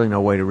 there's really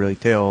no way to really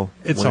tell.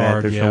 It's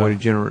hard. There's no way to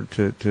generate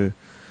to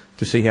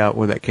see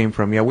where that came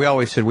from. Yeah, we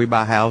always said we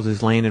buy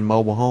houses, land, and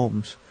mobile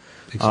homes.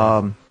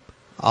 Exactly.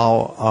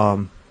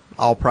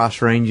 All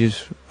price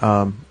ranges.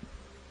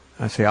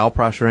 I say all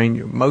price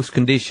range, most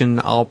condition,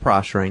 all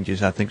price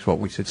ranges, I think is what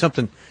we said.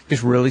 Something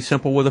just really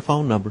simple with a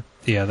phone number.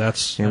 Yeah,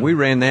 that's... And we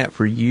ran that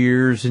for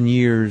years and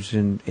years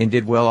and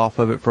did well off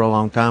of it for a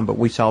long time, but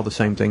we saw the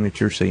same thing that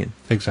you're seeing.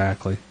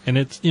 Exactly. And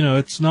it's, you know,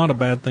 it's not a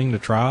bad thing to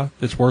try.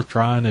 It's worth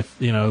trying if,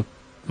 you know,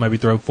 maybe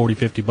throw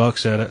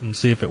 $40-$50 at it and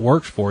see if it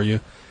works for you.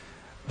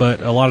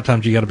 But a lot of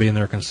times you got to be in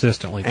there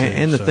consistently, too.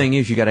 And the thing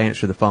is, you got to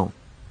answer the phone.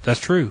 That's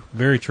true.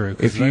 Very true.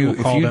 If you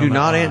do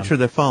not answer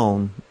the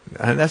phone...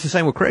 And that's the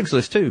same with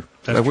Craigslist, too.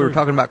 Like we were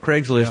talking about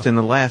Craigslist in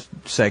the last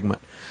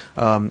segment.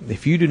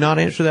 If you do not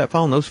answer that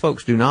phone, those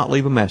folks do not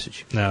leave a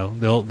message. No,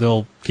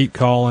 they'll keep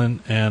calling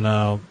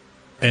and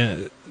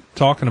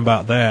talking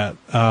about that.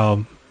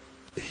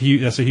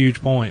 That's a huge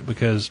point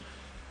because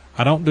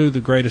I don't do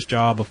the greatest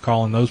job of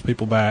calling those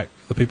people back,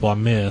 the people I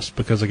miss,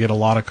 because I get a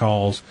lot of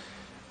calls.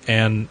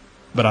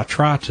 But I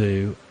try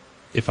to,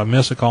 if I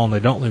miss a call and they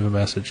don't leave a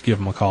message, give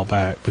them a call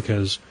back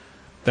because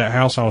that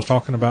house I was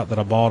talking about that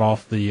I bought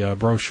off the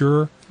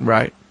brochure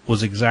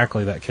was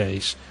exactly that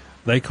case.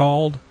 They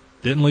called,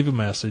 didn't leave a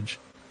message.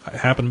 It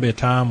happened to be a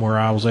time where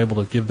I was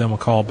able to give them a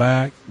call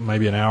back,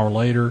 maybe an hour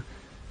later,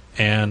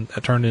 and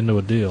it turned into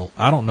a deal.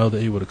 I don't know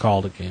that he would have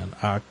called again.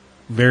 I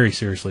very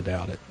seriously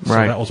doubt it. So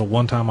that was a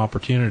one-time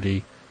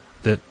opportunity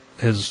that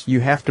has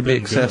You have to be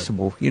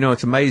accessible. Good. You know,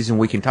 it's amazing.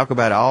 We can talk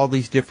about all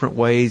these different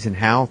ways and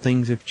how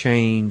things have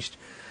changed,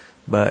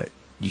 but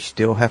you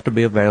still have to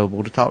be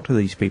available to talk to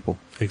these people.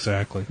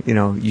 Exactly. You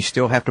know, you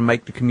still have to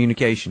make the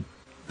communication.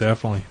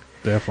 Definitely.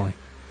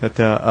 But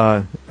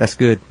that's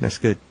good. That's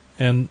good.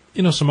 And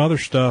you know, some other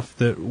stuff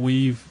that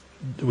we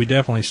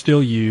definitely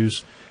still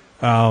use.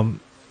 One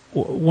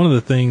of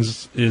the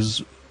things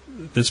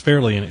that's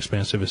fairly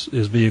inexpensive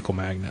is vehicle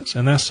magnets,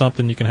 and that's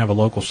something you can have a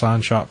local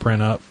sign shop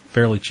print up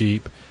fairly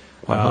cheap.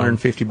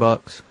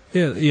 $150.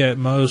 Yeah, at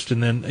most,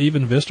 and then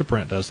even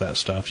Vistaprint does that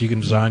stuff. You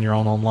can design your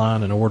own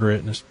online and order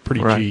it, and it's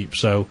pretty cheap.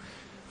 So,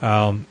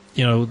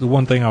 you know, the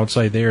one thing I would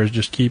say there is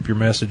just keep your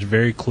message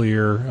very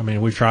clear. I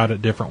mean, we've tried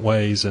it different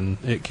ways, and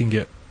it can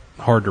get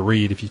hard to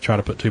read if you try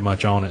to put too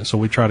much on it. So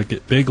we try to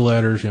get big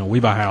letters, you know, we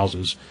buy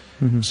houses,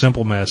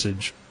 simple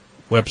message,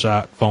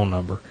 website, phone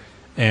number,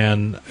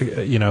 and,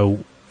 you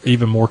know,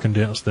 even more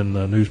condensed than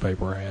the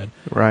newspaper ad.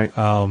 Right.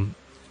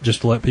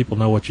 Just to let people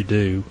know what you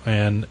do.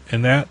 And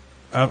that,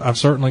 I've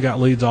certainly got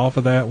leads off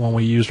of that when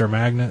we used our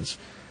magnets.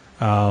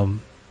 You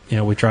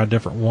know, we tried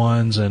different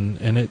ones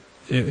and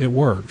it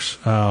works.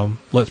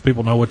 Lets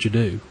people know what you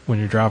do when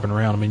you're driving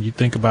around. I mean, you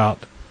think about,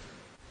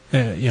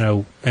 you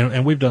know,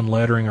 and we've done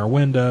lettering our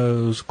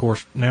windows. Of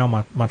course,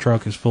 now my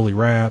truck is fully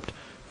wrapped.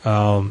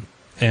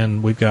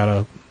 And we've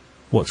got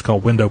what's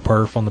called window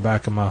perf on the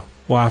back of my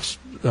wife's,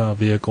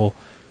 vehicle.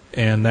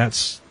 And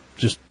that's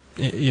just,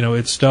 you know,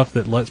 it's stuff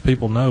that lets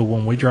people know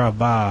when we drive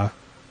by.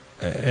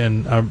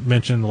 And I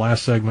mentioned in the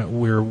last segment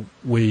where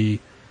I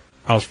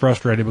was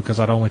frustrated because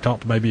I'd only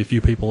talked to maybe a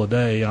few people a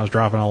day. I was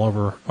driving all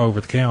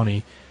over the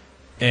county,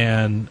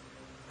 and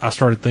I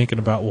started thinking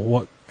about,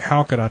 well,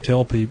 how could I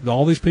tell people,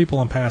 all these people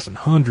I'm passing,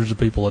 hundreds of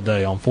people a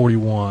day on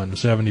 41,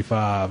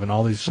 75, and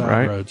all these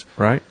side roads,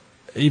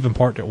 even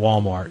parked at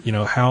Walmart. You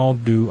know, how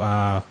do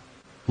I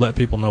let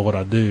people know what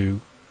I do?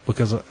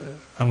 Because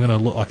I'm going to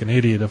look like an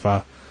idiot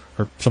or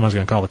somebody's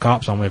going to call the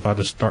cops on me if I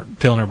just start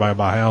telling everybody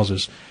about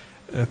houses.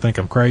 I think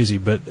I'm crazy,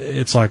 but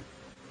it's like,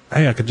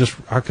 hey, I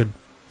could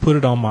put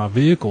it on my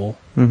vehicle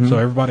so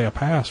everybody I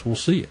pass will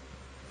see it.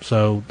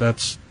 So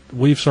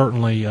we've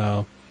certainly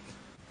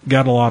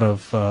got a lot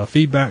of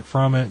feedback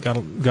from it, got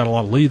a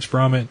lot of leads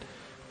from it,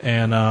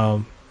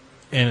 and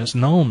it's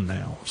known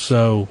now.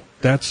 So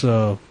that's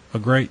a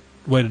great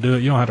way to do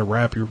it. You don't have to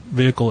wrap your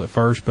vehicle at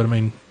first, but I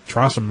mean,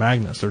 try some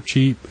magnets. They're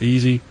cheap,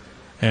 easy,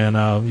 and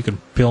you can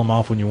peel them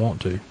off when you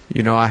want to.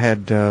 You know, I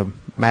had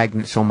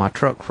magnets on my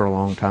truck for a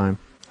long time.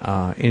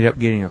 Ended up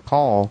getting a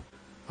call.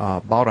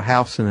 Bought a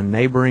house in a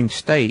neighboring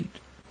state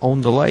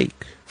on the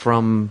lake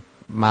from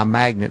my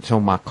magnets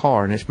on my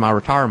car, and it's my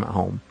retirement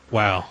home.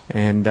 Wow.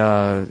 And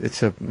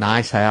it's a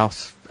nice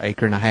house,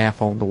 acre and a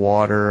half on the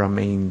water. I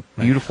mean,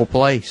 beautiful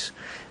place.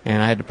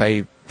 And I had to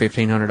pay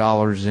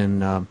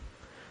 $1,500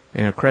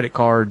 in credit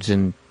cards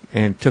and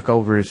took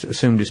over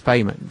assumed his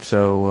payment.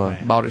 So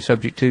bought it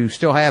subject to,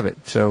 still have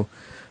it. So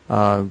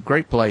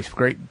great place,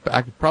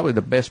 probably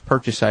the best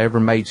purchase I ever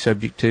made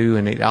subject to,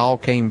 and it all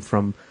came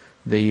from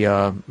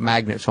the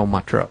magnets on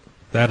my truck.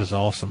 That is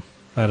awesome.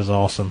 That is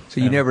awesome. So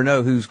you never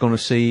know who's going to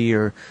see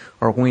or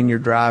when you're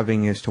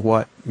driving as to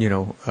what,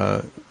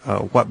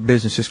 what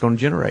business it's going to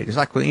generate. It's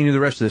like with any of the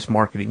rest of this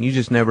marketing. You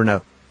just never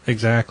know.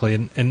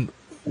 Exactly. And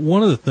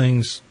one of the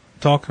things,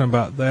 talking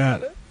about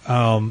that,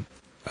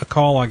 a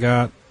call I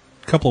got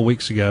a couple of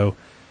weeks ago,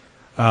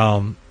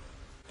 and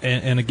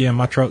again,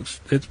 my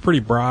truck's, it's pretty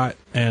bright,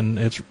 and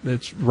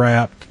it's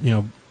wrapped,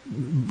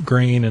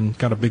 green, and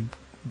got a big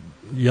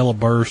yellow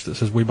burst that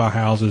says "We Buy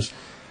Houses."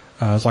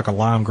 It's like a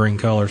lime green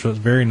color, so it's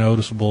very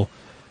noticeable.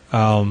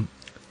 And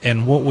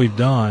what we've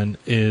done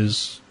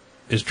is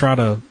try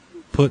to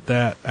put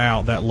that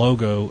out, that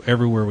logo,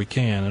 everywhere we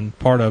can. And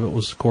part of it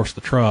was, of course,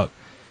 the truck.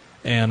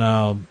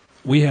 And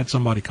we had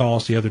somebody call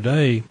us the other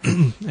day,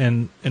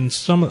 and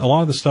a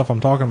lot of the stuff I'm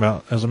talking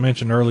about, as I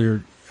mentioned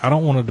earlier, I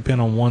don't want to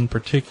depend on one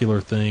particular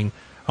thing.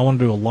 I want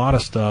to do a lot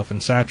of stuff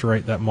and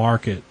saturate that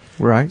market.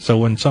 Right. So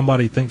when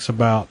somebody thinks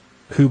about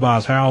who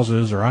buys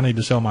houses or I need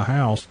to sell my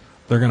house,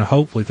 they're going to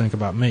hopefully think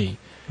about me.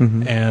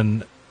 Mm-hmm.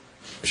 And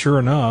sure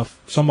enough,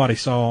 somebody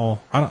saw,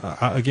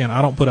 I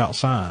don't put out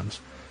signs.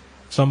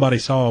 Somebody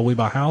saw a We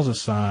Buy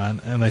Houses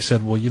sign, and they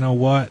said, well, you know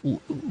what?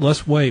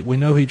 Let's wait. We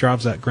know he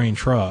drives that green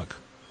truck.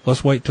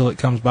 Let's wait till it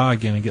comes by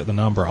again and get the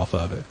number off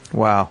of it.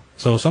 Wow.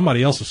 So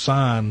somebody else's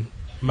sign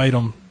made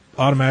them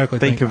automatically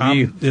think of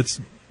you.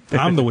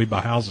 I'm the We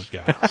Buy Houses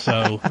guy.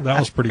 So that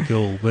was pretty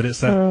cool. But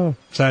it's that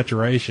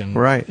saturation,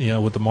 right?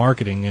 With the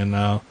marketing,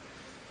 and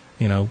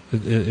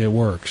it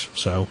works.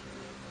 So,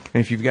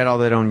 and if you've got all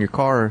that on your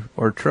car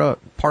or truck,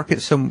 park it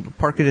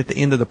at the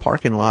end of the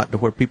parking lot to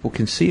where people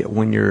can see it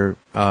when you're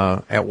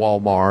at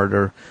Walmart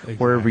or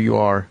wherever you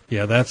are.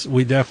 Yeah,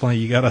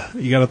 you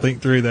gotta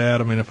think through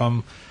that. I mean, if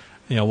I'm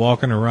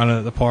walking or running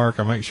at the park,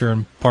 I make sure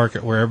and park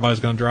it where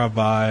everybody's going to drive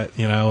by it,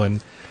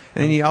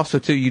 And you also,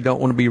 too, you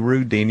don't want to be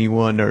rude to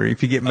anyone, or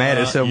if you get mad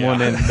at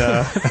someone, and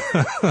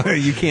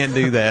you can't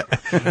do that.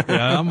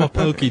 Yeah, I'm a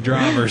pokey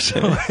driver, so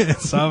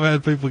I've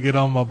had people get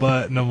on my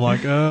butt, and I'm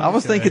like, I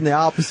was thinking the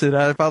opposite.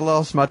 If I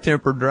lost my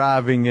temper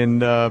driving and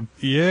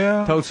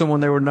told someone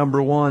they were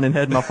number one and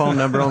had my phone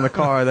number on the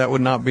car, that would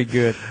not be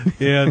good.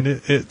 Yeah, and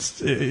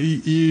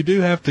you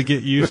do have to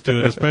get used to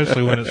it,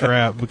 especially when it's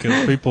wrapped,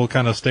 because people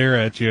kind of stare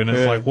at you, and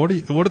it's like, what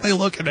are they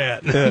looking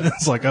at?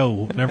 It's like,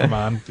 oh, never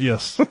mind.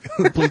 Yes,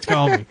 please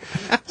call me.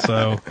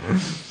 So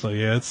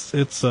yeah,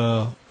 it's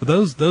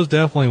those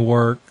definitely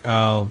work.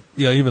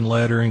 Even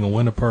lettering, a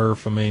window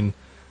perf. I mean,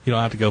 you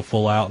don't have to go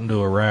full out and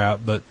do a wrap,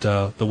 but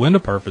the window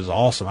perf is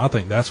awesome. I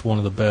think that's one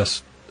of the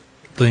best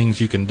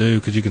things you can do,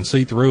 because you can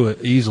see through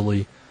it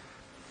easily,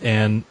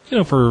 and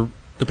for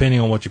depending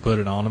on what you put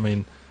it on. I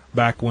mean,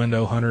 back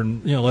window,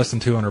 less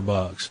than $200,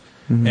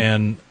 mm-hmm.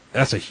 and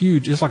that's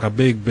it's like a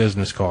big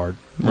business card.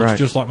 It's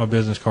just like my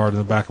business card in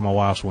the back of my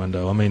wife's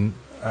window. I mean,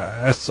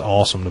 that's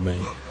awesome to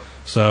me.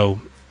 So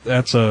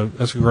that's a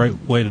great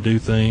way to do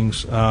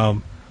things.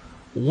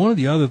 One of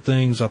the other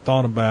things I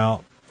thought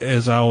about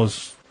as I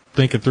was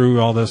thinking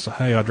through all this,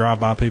 hey, I drive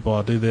by people,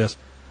 I do this.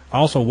 I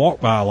also walk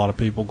by a lot of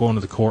people going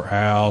to the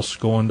courthouse,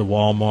 going to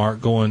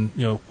Walmart, going,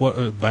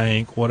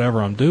 bank,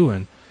 whatever I'm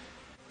doing.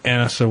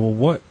 And I said,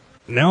 well,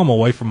 now I'm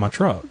away from my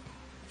truck.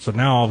 So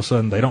now all of a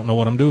sudden they don't know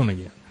what I'm doing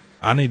again.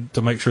 I need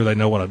to make sure they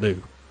know what I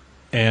do.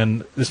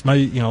 And this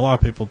may, a lot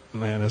of people,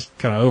 man, it's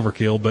kind of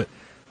overkill,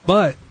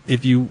 but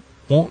if you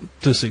want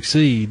to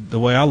succeed, the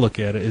way I look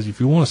at it is, if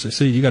you want to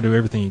succeed, you got to do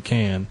everything you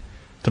can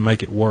to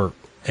make it work.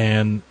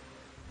 And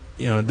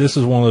this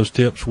is one of those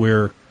tips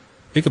where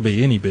it could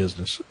be any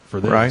business for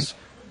this.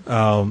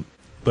 Right.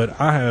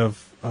 But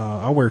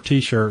I wear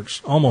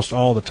T-shirts almost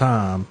all the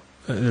time.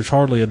 There's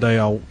hardly a day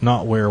I'll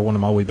not wear one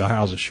of my We Buy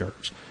Houses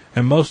shirts,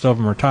 and most of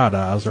them are tie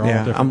dyes. They're all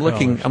different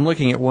colors. I'm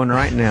looking at one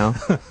right now,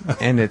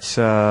 and it's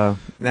now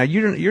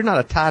you're not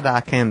a tie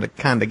dye kind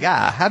of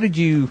guy. How did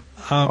you?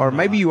 Or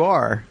maybe you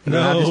are.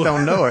 No. I just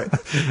don't know it.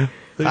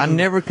 I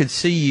never could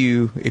see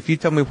you. If you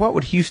told me, what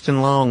would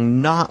Houston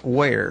Long not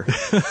wear?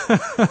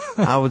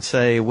 I would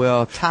say,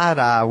 well,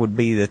 tie-dye would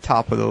be the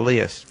top of the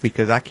list,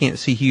 because I can't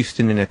see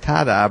Houston in a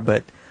tie-dye.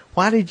 But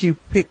why did you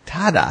pick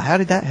tie-dye? How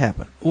did that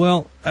happen?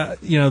 Well, and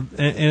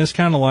it's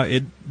kind of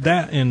like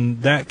that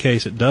in that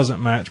case, it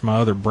doesn't match my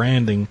other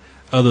branding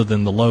other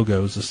than the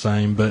logo is the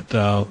same. But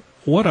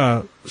what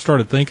I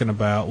started thinking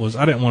about was,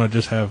 I didn't want to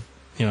just have,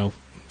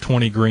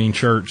 20 green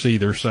shirts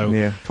either.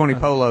 So 20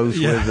 polos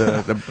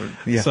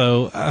with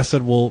So I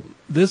said, well,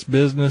 this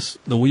business,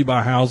 the We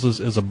Buy Houses,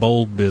 is a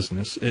bold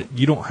business.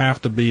 You don't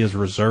have to be as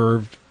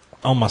reserved.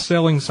 On my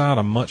selling side,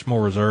 I'm much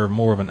more reserved,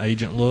 more of an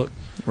agent look.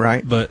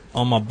 Right. But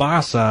on my buy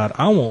side,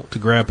 I want to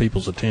grab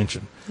people's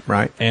attention.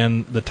 Right.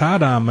 And the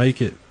tie-dye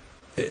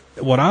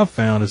what I've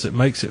found is it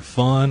makes it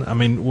fun. I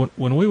mean,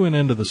 when we went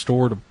into the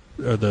store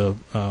the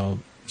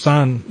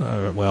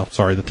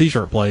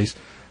T-shirt place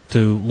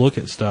to look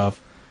at stuff,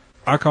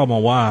 I called my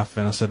wife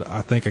and I said,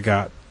 I think I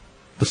got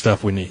the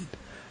stuff we need.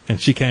 And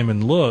she came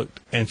and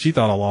looked, and she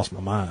thought I lost my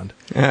mind.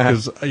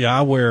 Because,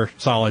 I wear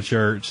solid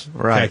shirts,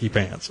 khaki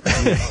pants,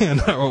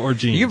 or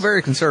jeans. You're a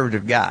very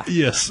conservative guy.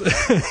 Yes.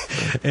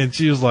 And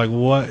she was like,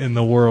 what in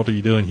the world are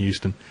you doing,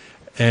 Houston?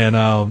 And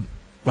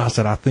I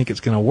said, I think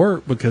it's going to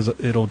work because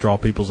it'll draw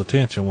people's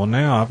attention. Well,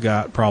 now I've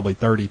got probably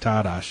 30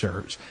 tie-dye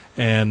shirts.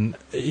 And,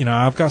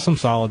 I've got some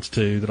solids,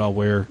 too, that I'll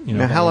wear.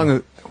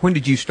 Now, when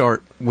did you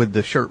start with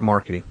the shirt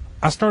marketing?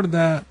 I started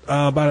that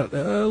about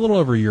a little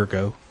over a year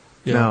ago.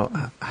 Yeah.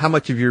 Now, how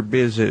much of your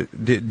biz,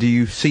 do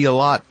you see a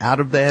lot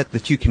out of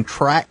that you can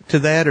track to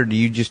that, or do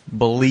you just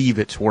believe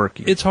it's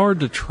working? It's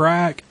hard to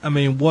track. I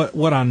mean,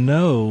 what I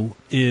know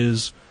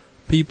is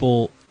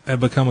people have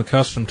become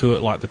accustomed to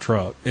it like the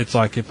truck. It's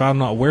like if I'm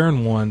not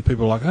wearing one,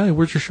 people are like, hey,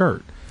 where's your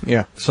shirt?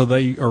 Yeah. So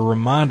they are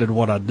reminded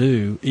what I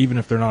do, even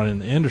if they're not in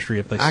the industry,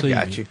 if they see me.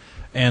 I got you.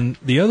 And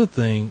the other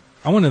thing,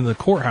 I went in the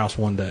courthouse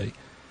one day,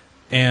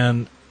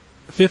 and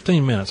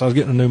 15 minutes, I was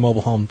getting a new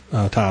mobile home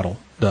title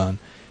done.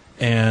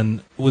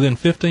 And within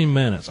 15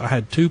 minutes, I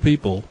had 2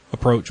 people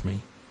approach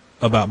me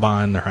about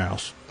buying their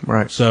house.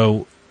 Right.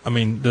 So, I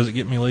mean, does it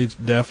get me leads?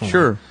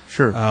 Definitely.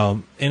 Sure.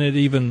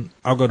 And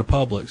I'll go to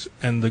Publix,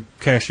 and the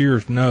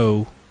cashiers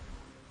know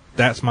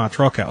that's my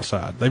truck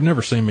outside. They've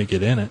never seen me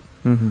get in it,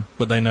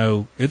 but they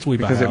know it's We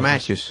Buy Houses. Because it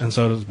matches. And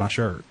so does my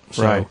shirt.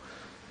 So, right.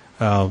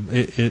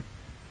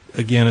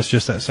 Again, it's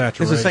just that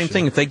saturation. It's the same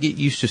thing. If they get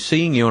used to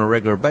seeing you on a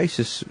regular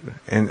basis,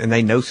 and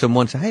they know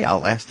someone, say, hey,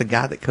 I'll ask the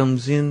guy that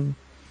comes in.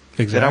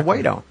 Exactly. That I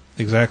wait on.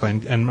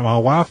 Exactly. And my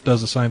wife does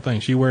the same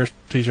thing. She wears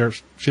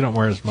T-shirts. She don't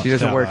wear as much. She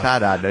doesn't wear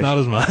tie-dye, does she? Not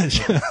as much.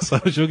 So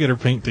she'll get her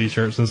pink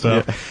T-shirts and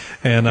stuff.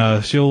 Yeah.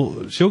 And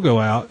she'll go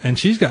out, and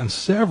she's gotten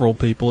several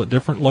people at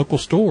different local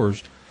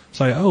stores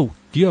say, oh,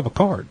 do you have a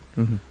card?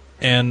 Mm-hmm.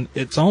 And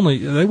it's only,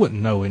 they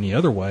wouldn't know any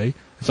other way.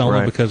 It's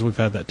only because we've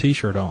had that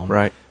T-shirt on.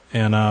 Right.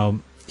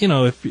 And,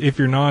 if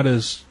you're not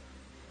as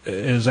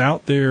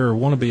out there or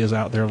want to be as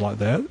out there like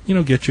that,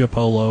 get you a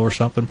polo or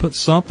something, put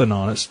something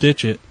on it,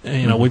 stitch it.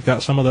 And, we've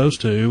got some of those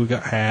too. We've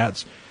got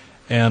hats,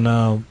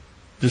 and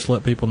just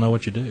let people know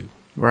what you do.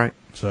 Right.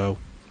 So,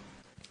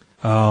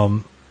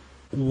 one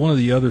of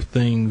the other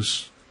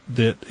things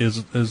that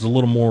is a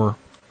little more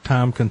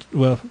time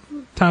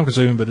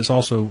consuming, but it's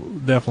also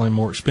definitely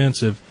more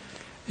expensive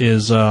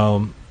is,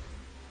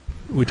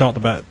 we talked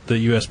about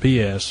the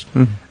USPS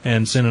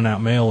and sending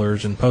out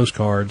mailers and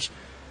postcards.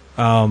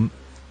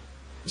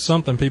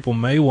 Something people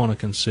may want to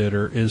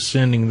consider is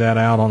sending that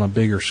out on a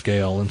bigger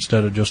scale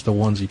instead of just the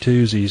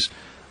onesie-twosies.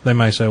 They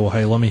may say, well,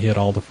 hey, let me hit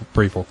all the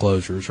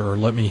pre-foreclosures, or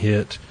let me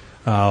hit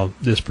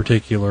this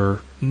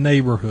particular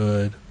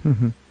neighborhood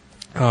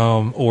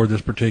or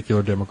this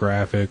particular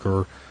demographic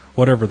or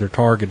whatever their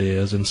target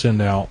is, and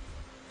send out,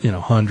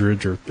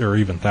 hundreds or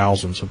even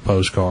thousands of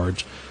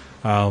postcards.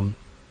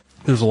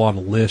 There's a lot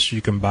of lists you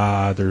can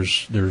buy.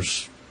 There's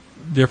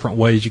different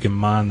ways you can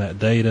mine that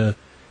data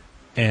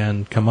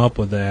and come up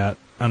with that.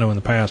 I know in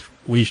the past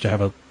we used to have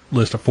a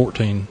list of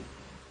 14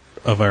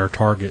 of our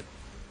target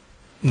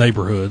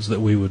neighborhoods that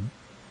we would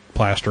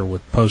plaster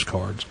with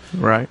postcards.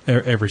 Right.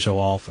 Every so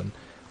often.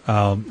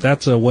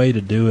 That's a way to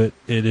do it.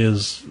 It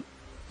is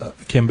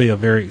can be a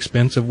very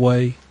expensive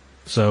way.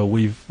 So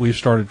we've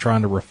started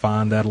trying to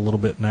refine that a little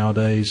bit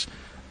nowadays,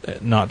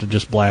 not to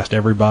just blast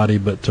everybody,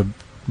 but to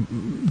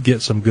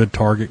get some good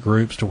target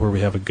groups to where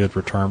we have a good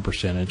return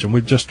percentage. And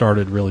we've just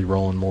started really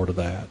rolling more to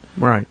that.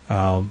 Right.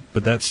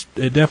 But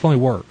it definitely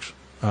works.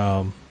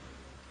 A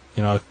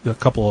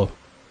couple of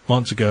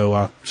months ago,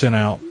 I sent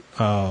out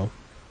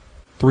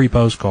 3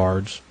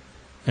 postcards,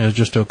 and it was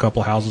just to a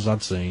couple of houses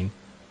I'd seen.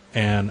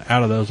 And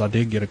out of those, I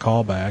did get a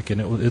call back, and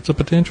it's a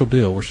potential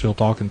deal. We're still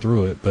talking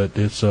through it, but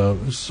it's a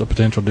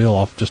potential deal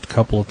off just a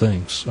couple of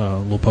things,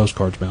 little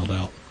postcards mailed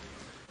out.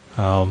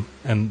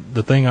 And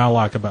the thing I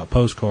like about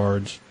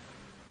postcards,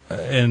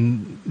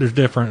 and there's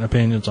different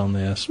opinions on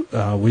this.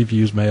 We've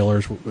used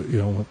mailers,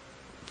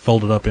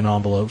 folded up in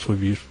envelopes.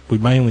 We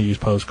mainly use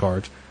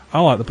postcards.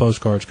 I like the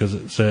postcards because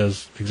it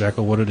says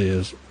exactly what it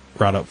is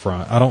right up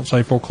front. I don't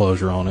say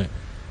foreclosure on it.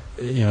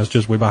 It's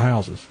just We Buy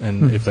Houses,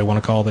 and if they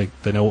want to call, they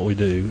know what we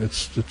do.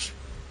 It's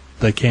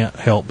they can't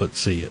help but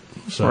see it.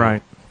 So,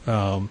 right.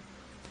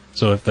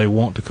 So if they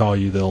want to call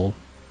you,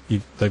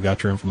 they've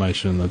got your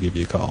information and they'll give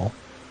you a call.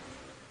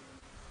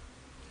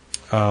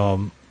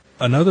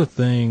 Another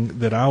thing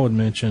that I would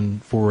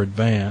mention for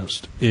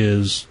advanced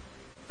is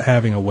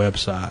having a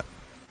website,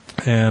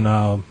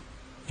 and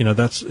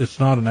it's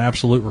not an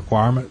absolute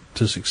requirement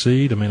to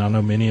succeed. I mean, I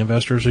know many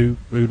investors who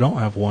don't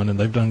have one, and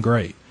they've done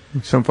great.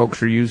 Some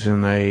folks are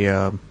using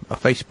a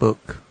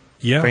Facebook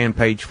fan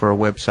page for a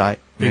website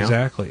now.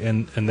 Exactly,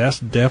 and that's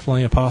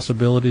definitely a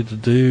possibility to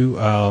do.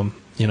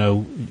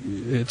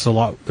 There's a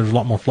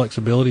lot more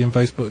flexibility in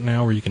Facebook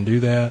now where you can do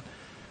that.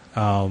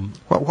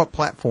 What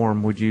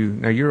platform would you?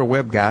 Now you're a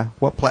web guy.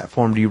 What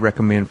platform do you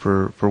recommend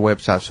for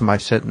websites?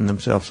 Somebody setting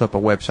themselves up a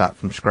website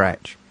from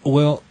scratch.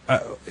 Well,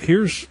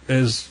 here's,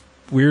 as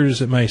weird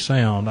as it may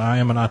sound, I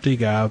am an IT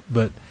guy,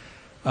 but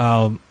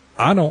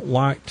I don't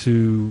like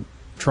to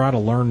try to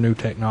learn new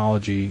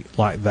technology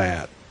like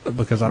that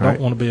because I don't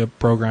want to be a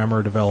programmer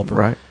or developer.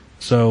 Right.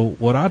 So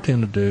what I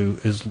tend to do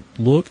is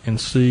look and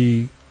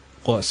see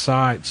what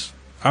sites.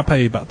 I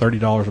pay about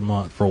 $30 a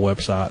month for a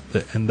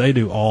website, and they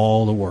do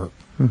all the work.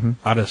 Mm-hmm.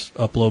 I just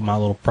upload my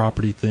little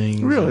property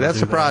things. Really, that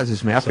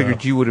surprises me. I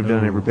figured you would have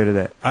done every bit of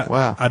that.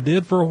 Wow. I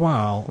did for a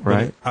while.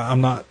 Right.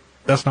 I'm not.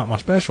 That's not my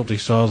specialty.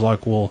 So I was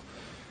like, well,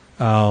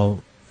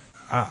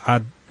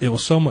 it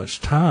was so much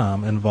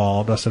time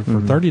involved. I said, for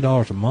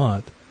 $30 a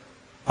month,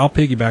 I'll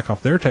piggyback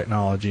off their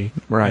technology.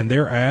 Right. And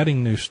they're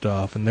adding new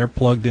stuff, and they're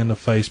plugged into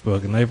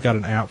Facebook, and they've got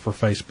an app for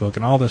Facebook,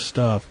 and all this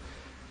stuff.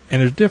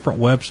 And there's different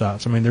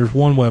websites. I mean, there's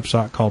one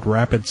website called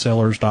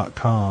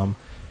rapidsellers.com,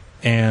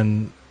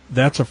 and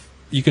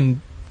you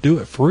can do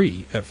it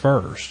free at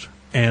first.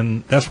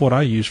 And that's what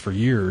I used for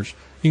years.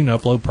 You can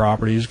upload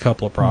properties, a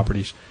couple of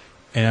properties,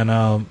 and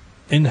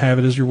have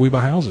it as your We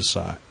Buy Houses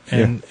site.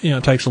 And,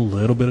 it takes a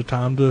little bit of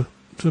time to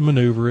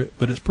maneuver it,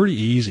 but it's pretty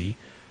easy.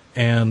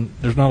 And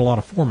there's not a lot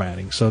of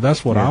formatting. So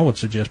that's what I would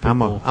suggest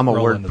people I'm a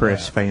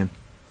WordPress fan.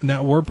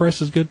 Now,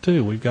 WordPress is good,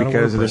 too. We've got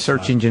because a WordPress of the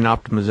search engine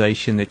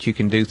optimization that you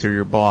can do through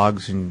your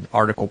blogs and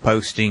article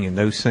posting and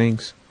those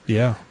things.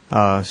 Yeah.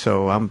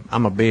 So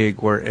I'm a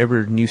big,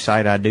 wherever new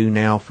site I do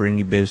now for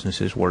any business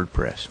is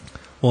WordPress.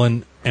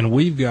 Well, and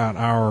we've got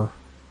our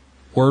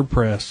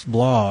WordPress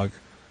blog,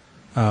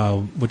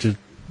 which is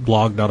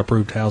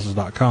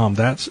blog.approvedhouses.com.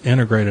 That's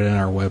integrated in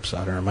our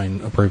website, our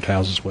main Approved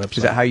Houses website.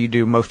 Is that how you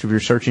do most of your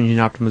search engine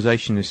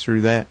optimization, is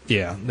through that?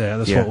 Yeah,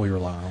 that's what we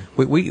rely on.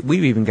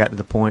 We've even got to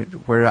the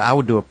point where I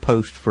would do a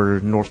post for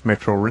North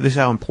Metro. This is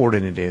how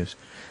important it is.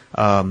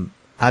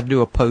 I'd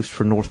do a post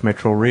for North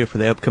Metro REIA for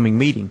the upcoming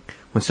meeting.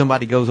 When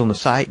somebody goes on the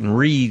site and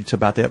reads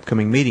about the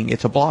upcoming meeting,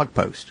 it's a blog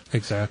post.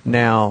 Exactly.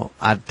 Now,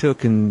 I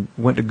took and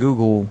went to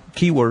Google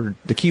the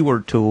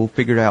keyword tool,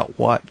 figured out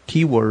what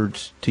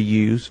keywords to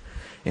use,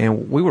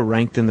 and we were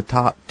ranked in the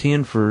top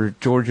 10 for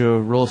Georgia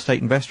real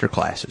estate investor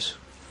classes.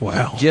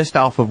 Wow. Just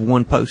off of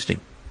one posting.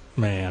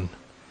 Man.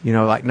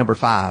 Like number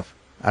 5.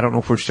 I don't know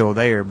if we're still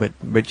there, but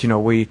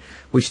we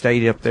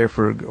stayed up there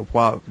for a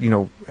while,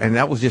 and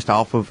that was just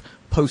off of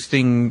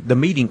posting the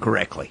meeting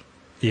correctly.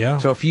 Yeah.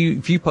 So if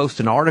you post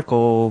an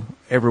article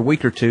every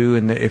week or two,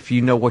 and if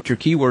you know what your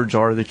keywords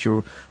are, that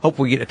you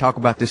hopefully get to talk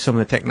about some of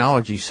the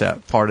technology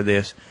part of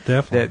this.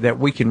 Definitely. That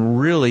you can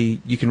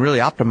really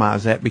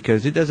optimize that,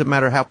 because it doesn't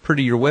matter how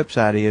pretty your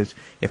website is,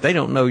 if they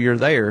don't know you're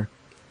there,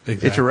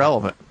 it's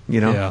irrelevant.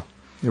 Yeah.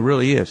 It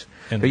really is.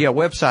 But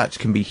websites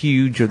can be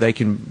huge or they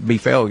can be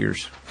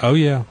failures. Oh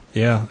yeah,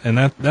 yeah, and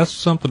that's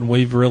something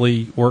we've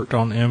really worked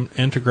on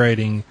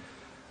integrating.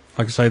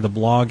 Like I say, the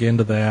blog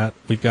into that.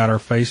 We've got our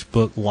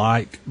Facebook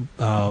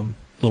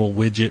little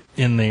widget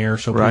in there,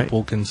 so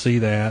people can see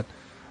that.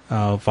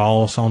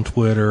 Follow us on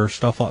Twitter,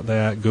 stuff like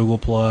that, Google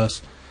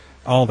Plus,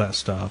 all that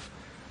stuff.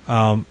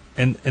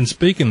 And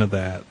speaking of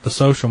that, the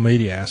social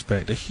media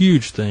aspect, a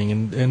huge thing,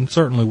 and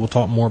certainly we'll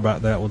talk more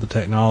about that with the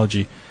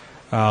technology.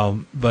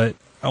 But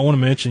I want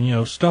to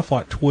mention, stuff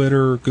like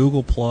Twitter,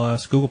 Google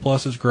Plus. Google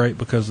Plus is great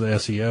because of the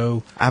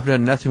SEO. I've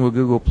done nothing with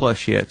Google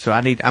Plus yet, so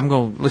I'm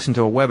going to listen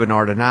to a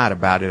webinar tonight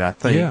about it. I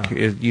think.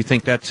 Yeah. You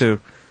think that's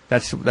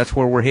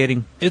where we're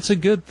heading? It's a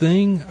good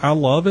thing. I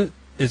love it.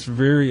 It's a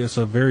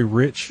very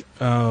rich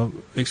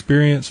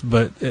experience,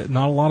 but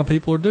not a lot of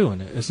people are doing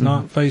it. It's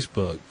not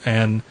Facebook,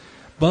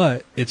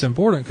 but it's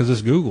important because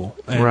it's Google.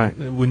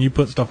 And when you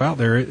put stuff out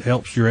there, it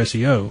helps your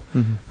SEO.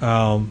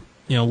 Mm-hmm.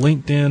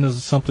 LinkedIn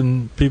is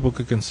something people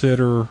could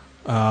consider.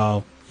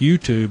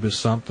 YouTube is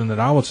something that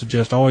I would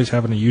suggest always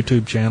having a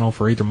YouTube channel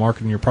for either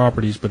marketing your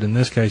properties, but in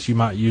this case, you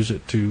might use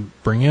it to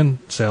bring in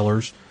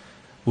sellers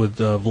with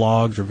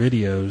vlogs or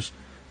videos.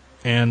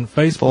 And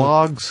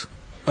Facebook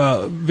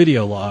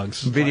video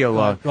logs. Video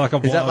log. Like a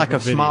vlog. Is that like a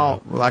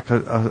small, like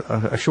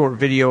a short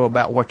video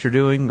about what you're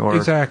doing, or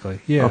exactly?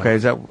 Yeah. Okay.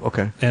 Is that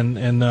okay?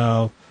 And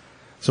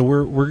so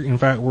we're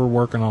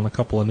working on a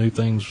couple of new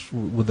things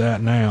with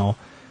that now.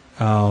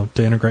 To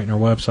integrate in our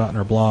website and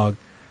our blog.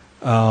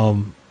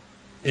 And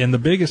the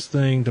biggest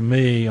thing to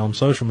me on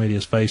social media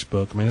is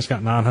Facebook. I mean, it's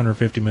got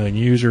 950 million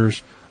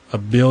users,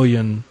 1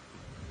 billion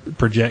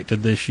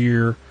projected this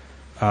year,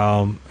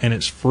 and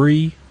it's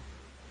free.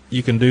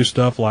 You can do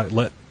stuff like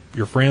let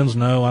your friends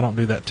know. I don't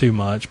do that too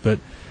much, but,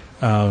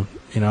 I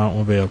don't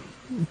want to be a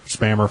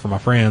spammer for my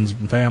friends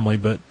and family,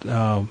 but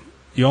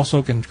you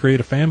also can create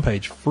a fan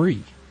page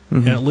free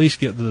and at least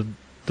get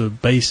the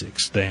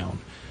basics down.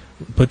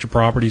 Put your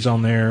properties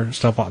on there,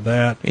 stuff like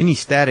that. Any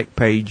static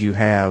page you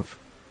have,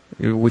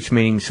 which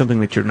means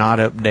something that you're not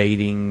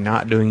updating,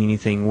 not doing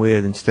anything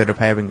with, instead of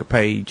having a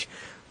page,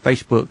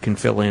 Facebook can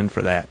fill in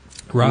for that.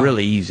 Right.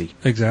 really easy.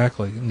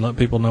 Exactly. And let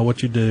people know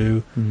what you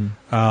do.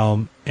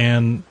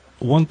 And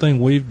one thing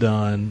we've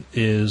done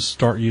is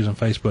start using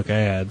Facebook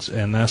ads,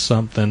 and that's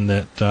something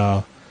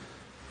that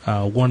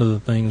one of the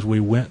things we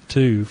went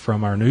to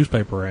from our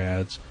newspaper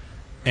ads,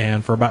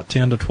 and for about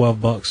 $10 to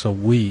 $12 a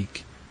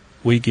week,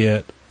 we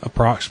get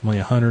approximately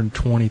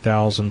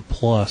 120,000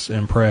 plus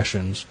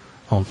impressions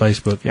on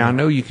Facebook. Yeah, I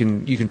know you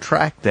can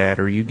track that.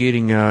 Are you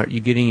getting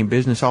any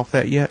business off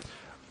that yet?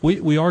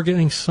 We are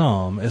getting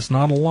some. It's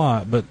not a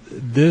lot, but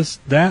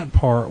that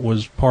part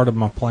was part of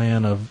my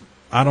plan of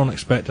I don't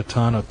expect a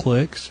ton of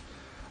clicks,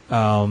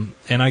 and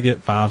I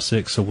get 5,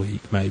 6 a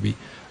week maybe.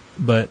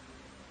 But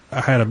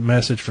I had a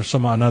message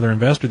from another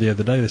investor the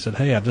other day that said,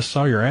 "Hey, I just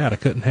saw your ad. I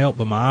couldn't help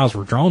but my eyes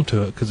were drawn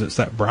to it because it's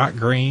that bright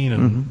green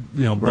and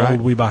bold.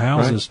 Right. We buy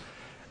houses." Right.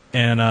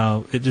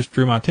 And it just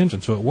drew my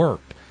attention, so it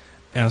worked.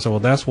 And I said, well,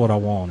 that's what I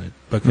wanted,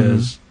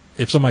 because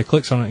if somebody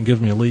clicks on it and gives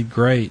me a lead,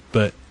 great,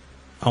 but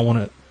I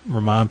want to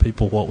remind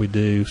people what we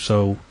do.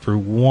 So through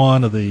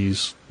one of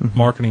these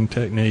marketing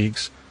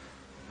techniques,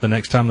 the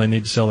next time they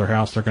need to sell their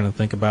house, they're going to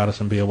think about us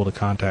and be able to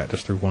contact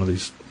us through one of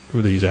these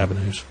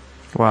avenues.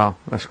 Wow,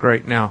 that's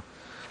great. Now,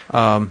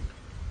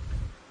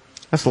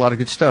 that's a lot of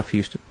good stuff,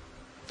 Houston.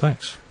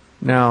 Thanks.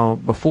 Now,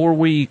 before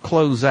we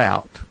close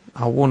out,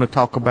 I want to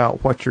talk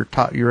about what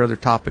your other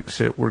topics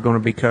that we're going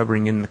to be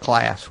covering in the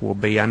class will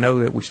be. I know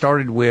that we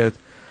started with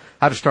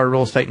how to start a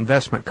real estate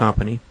investment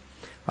company,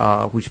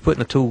 which is putting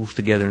the tools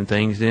together and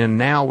things. Then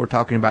now we're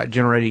talking about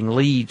generating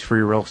leads for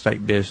your real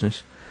estate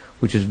business,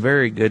 which is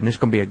very good. And it's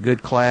going to be a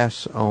good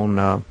class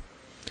on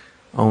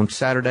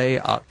Saturday,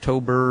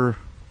 October,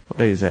 what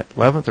day is that,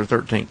 11th or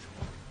 13th?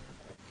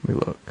 Let me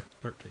look.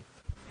 13th.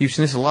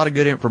 Houston, this is a lot of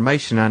good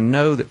information. I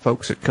know that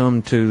folks that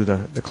come to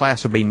the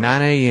class will be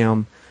 9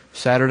 a.m.,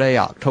 Saturday,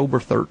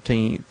 October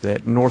 13th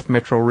at North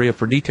Metro REIA.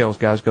 For details,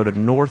 guys, go to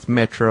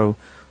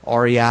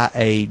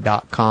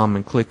northmetroreia.com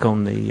and click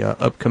on the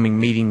upcoming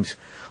meetings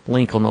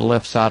link on the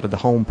left side of the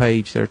home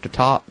page there at the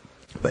top.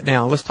 But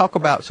now let's talk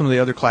about some of the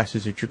other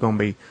classes that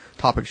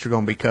topics you're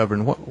going to be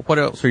covering. What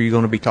else are you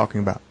going to be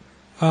talking about?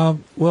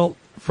 Well,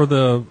 for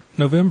the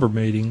November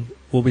meeting,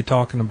 we'll be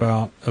talking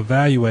about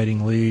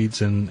evaluating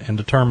leads and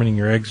determining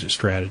your exit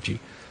strategy.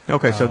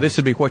 Okay, so this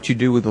would be what you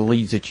do with the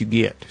leads that you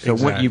get. So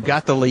exactly. You've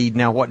got the lead,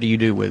 now what do you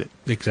do with it?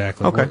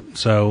 Exactly. Okay.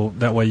 So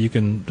that way you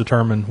can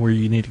determine where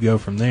you need to go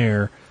from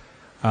there.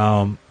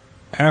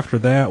 After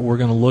that, we're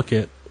going to look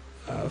at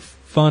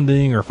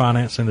funding or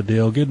financing the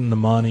deal, getting the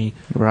money,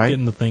 right,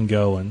 getting the thing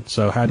going.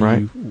 So how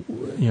do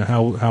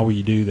how will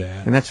you do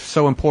that? And that's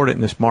so important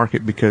in this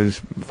market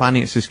because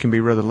finances can be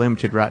rather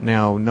limited right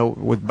now.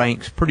 With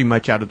banks pretty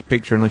much out of the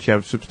picture unless you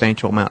have a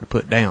substantial amount to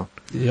put down.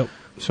 Yep.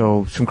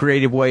 So some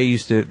creative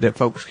ways that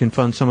folks can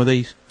fund some of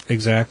these.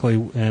 Exactly,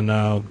 and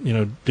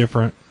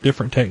different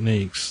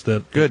techniques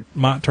that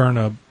might turn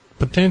a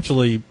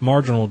potentially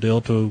marginal deal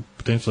to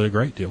potentially a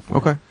great deal for you.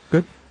 Okay,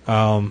 good.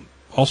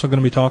 Also going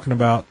to be talking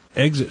about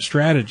exit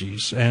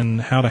strategies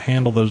and how to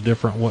handle those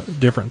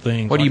different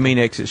things. What do you mean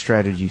exit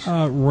strategies?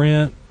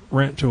 Rent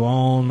to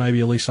own, maybe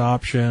a lease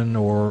option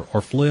or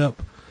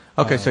flip.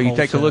 Okay, so you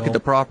take a look at the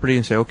property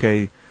and say,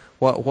 okay,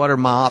 what are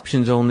my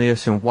options on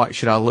this, and what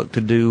should I look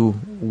to do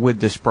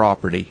with this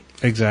property?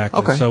 Exactly.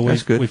 Okay, so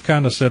that's good. We've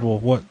kind of said, well,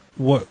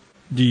 what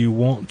do you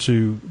want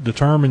to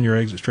determine your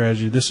exit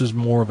strategy? This is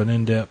more of an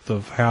in-depth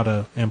of how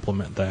to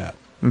implement that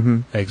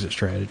exit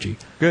strategy.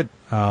 Good.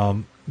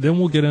 Then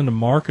we'll get into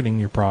marketing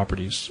your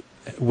properties,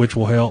 which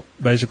will help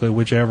basically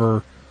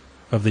whichever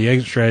of the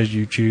exit strategy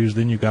you choose,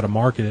 then you've got to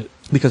market it.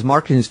 Because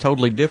marketing is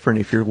totally different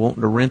if you're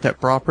wanting to rent that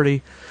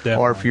property,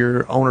 or if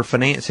you're owner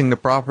financing the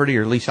property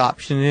or lease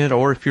optioning it,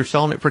 or if you're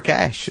selling it for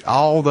cash.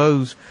 All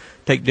those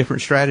take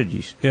different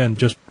strategies. Yeah, and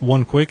just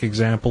one quick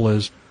example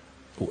is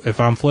if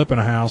I'm flipping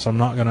a house, I'm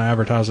not going to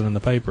advertise it in the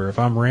paper. If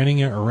I'm renting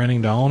it or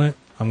renting to own it,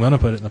 I'm going to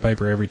put it in the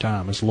paper every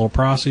time. It's a little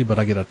pricey, but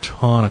I get a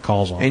ton of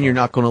calls on it. And you're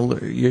not going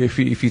to, if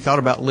you thought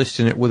about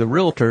listing it with a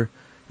realtor,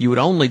 you would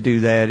only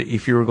do that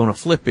if you were going to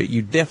flip it.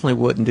 You definitely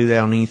wouldn't do that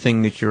on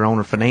anything that you're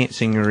owner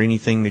financing or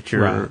anything that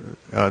you're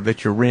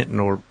renting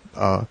or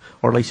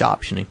lease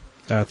optioning.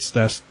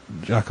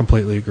 I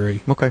completely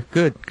agree. Okay,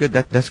 good.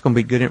 That's going to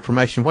be good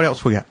information. What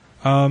else we got?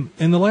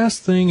 And the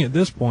last thing at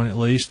this point, at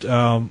least,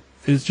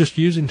 is just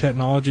using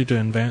technology to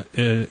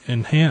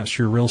enhance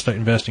your real estate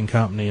investing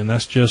company, and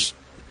that's just.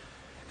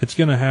 It's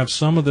going to have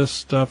some of this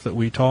stuff that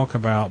we talk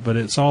about, but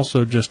it's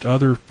also just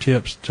other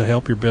tips to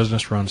help your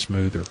business run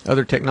smoother.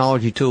 Other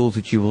technology tools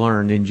that you've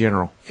learned in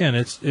general. Yeah,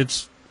 and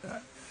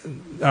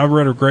I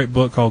read a great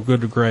book called Good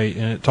to Great,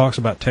 and it talks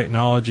about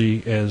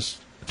technology as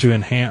to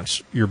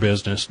enhance your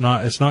business.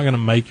 It's not going to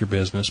make your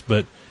business,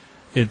 but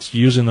it's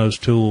using those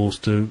tools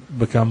to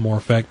become more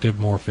effective,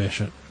 more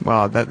efficient.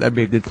 Wow, that'd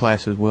be a good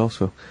class as well.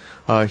 So,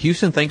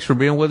 Houston, thanks for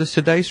being with us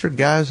today, sir.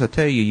 Guys, I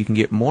tell you can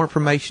get more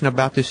information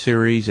about this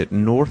series at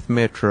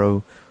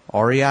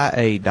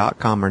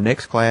northmetroreia.com. Our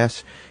next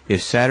class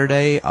is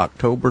Saturday,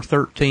 October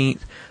 13th.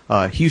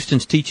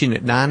 Houston's teaching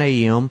at 9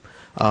 a.m.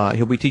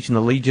 He'll be teaching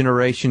the lead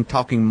generation,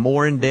 talking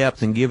more in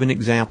depth and giving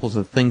examples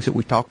of things that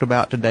we talked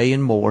about today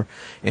and more.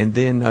 And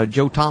then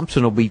Joe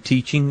Thompson will be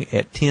teaching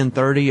at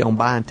 10:30 on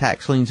buying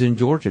tax liens in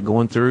Georgia,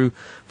 going through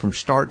from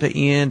start to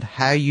end,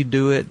 how you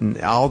do it, and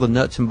all the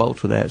nuts and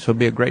bolts with that. So it'll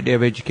be a great day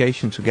of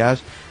education. So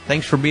guys,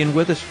 thanks for being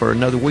with us for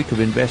another week of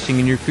investing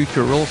in your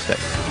future real estate.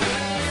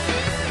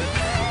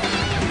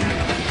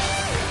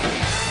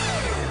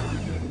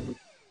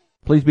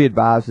 Please be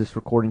advised this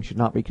recording should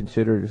not be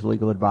considered as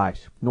legal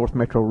advice. North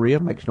Metro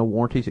REIA makes no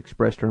warranties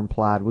expressed or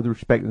implied with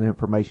respect to the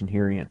information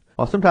herein.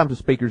 While sometimes the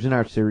speakers in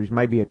our series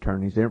may be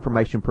attorneys, the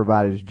information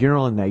provided is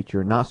general in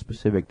nature and not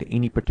specific to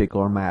any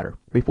particular matter.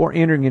 Before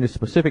entering into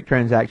specific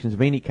transactions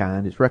of any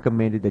kind, it's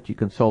recommended that you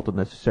consult the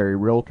necessary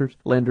realtors,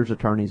 lenders,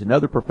 attorneys, and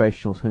other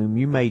professionals whom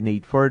you may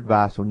need for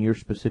advice on your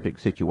specific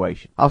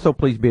situation. Also,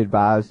 please be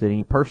advised that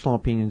any personal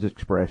opinions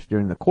expressed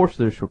during the course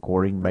of this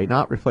recording may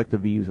not reflect the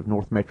views of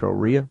North Metro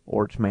REIA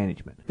or its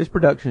management. This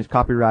production is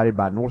copyrighted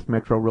by North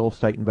Metro Real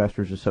Estate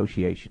Investors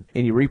Association.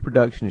 Any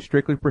reproduction is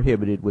strictly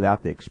prohibited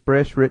without the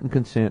express written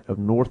consent of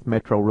North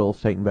Metro Real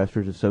Estate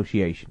Investors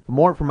Association. For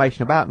more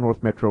information about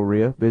North Metro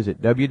REIA,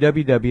 visit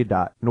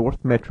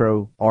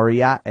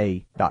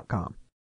www.northmetroreia.com.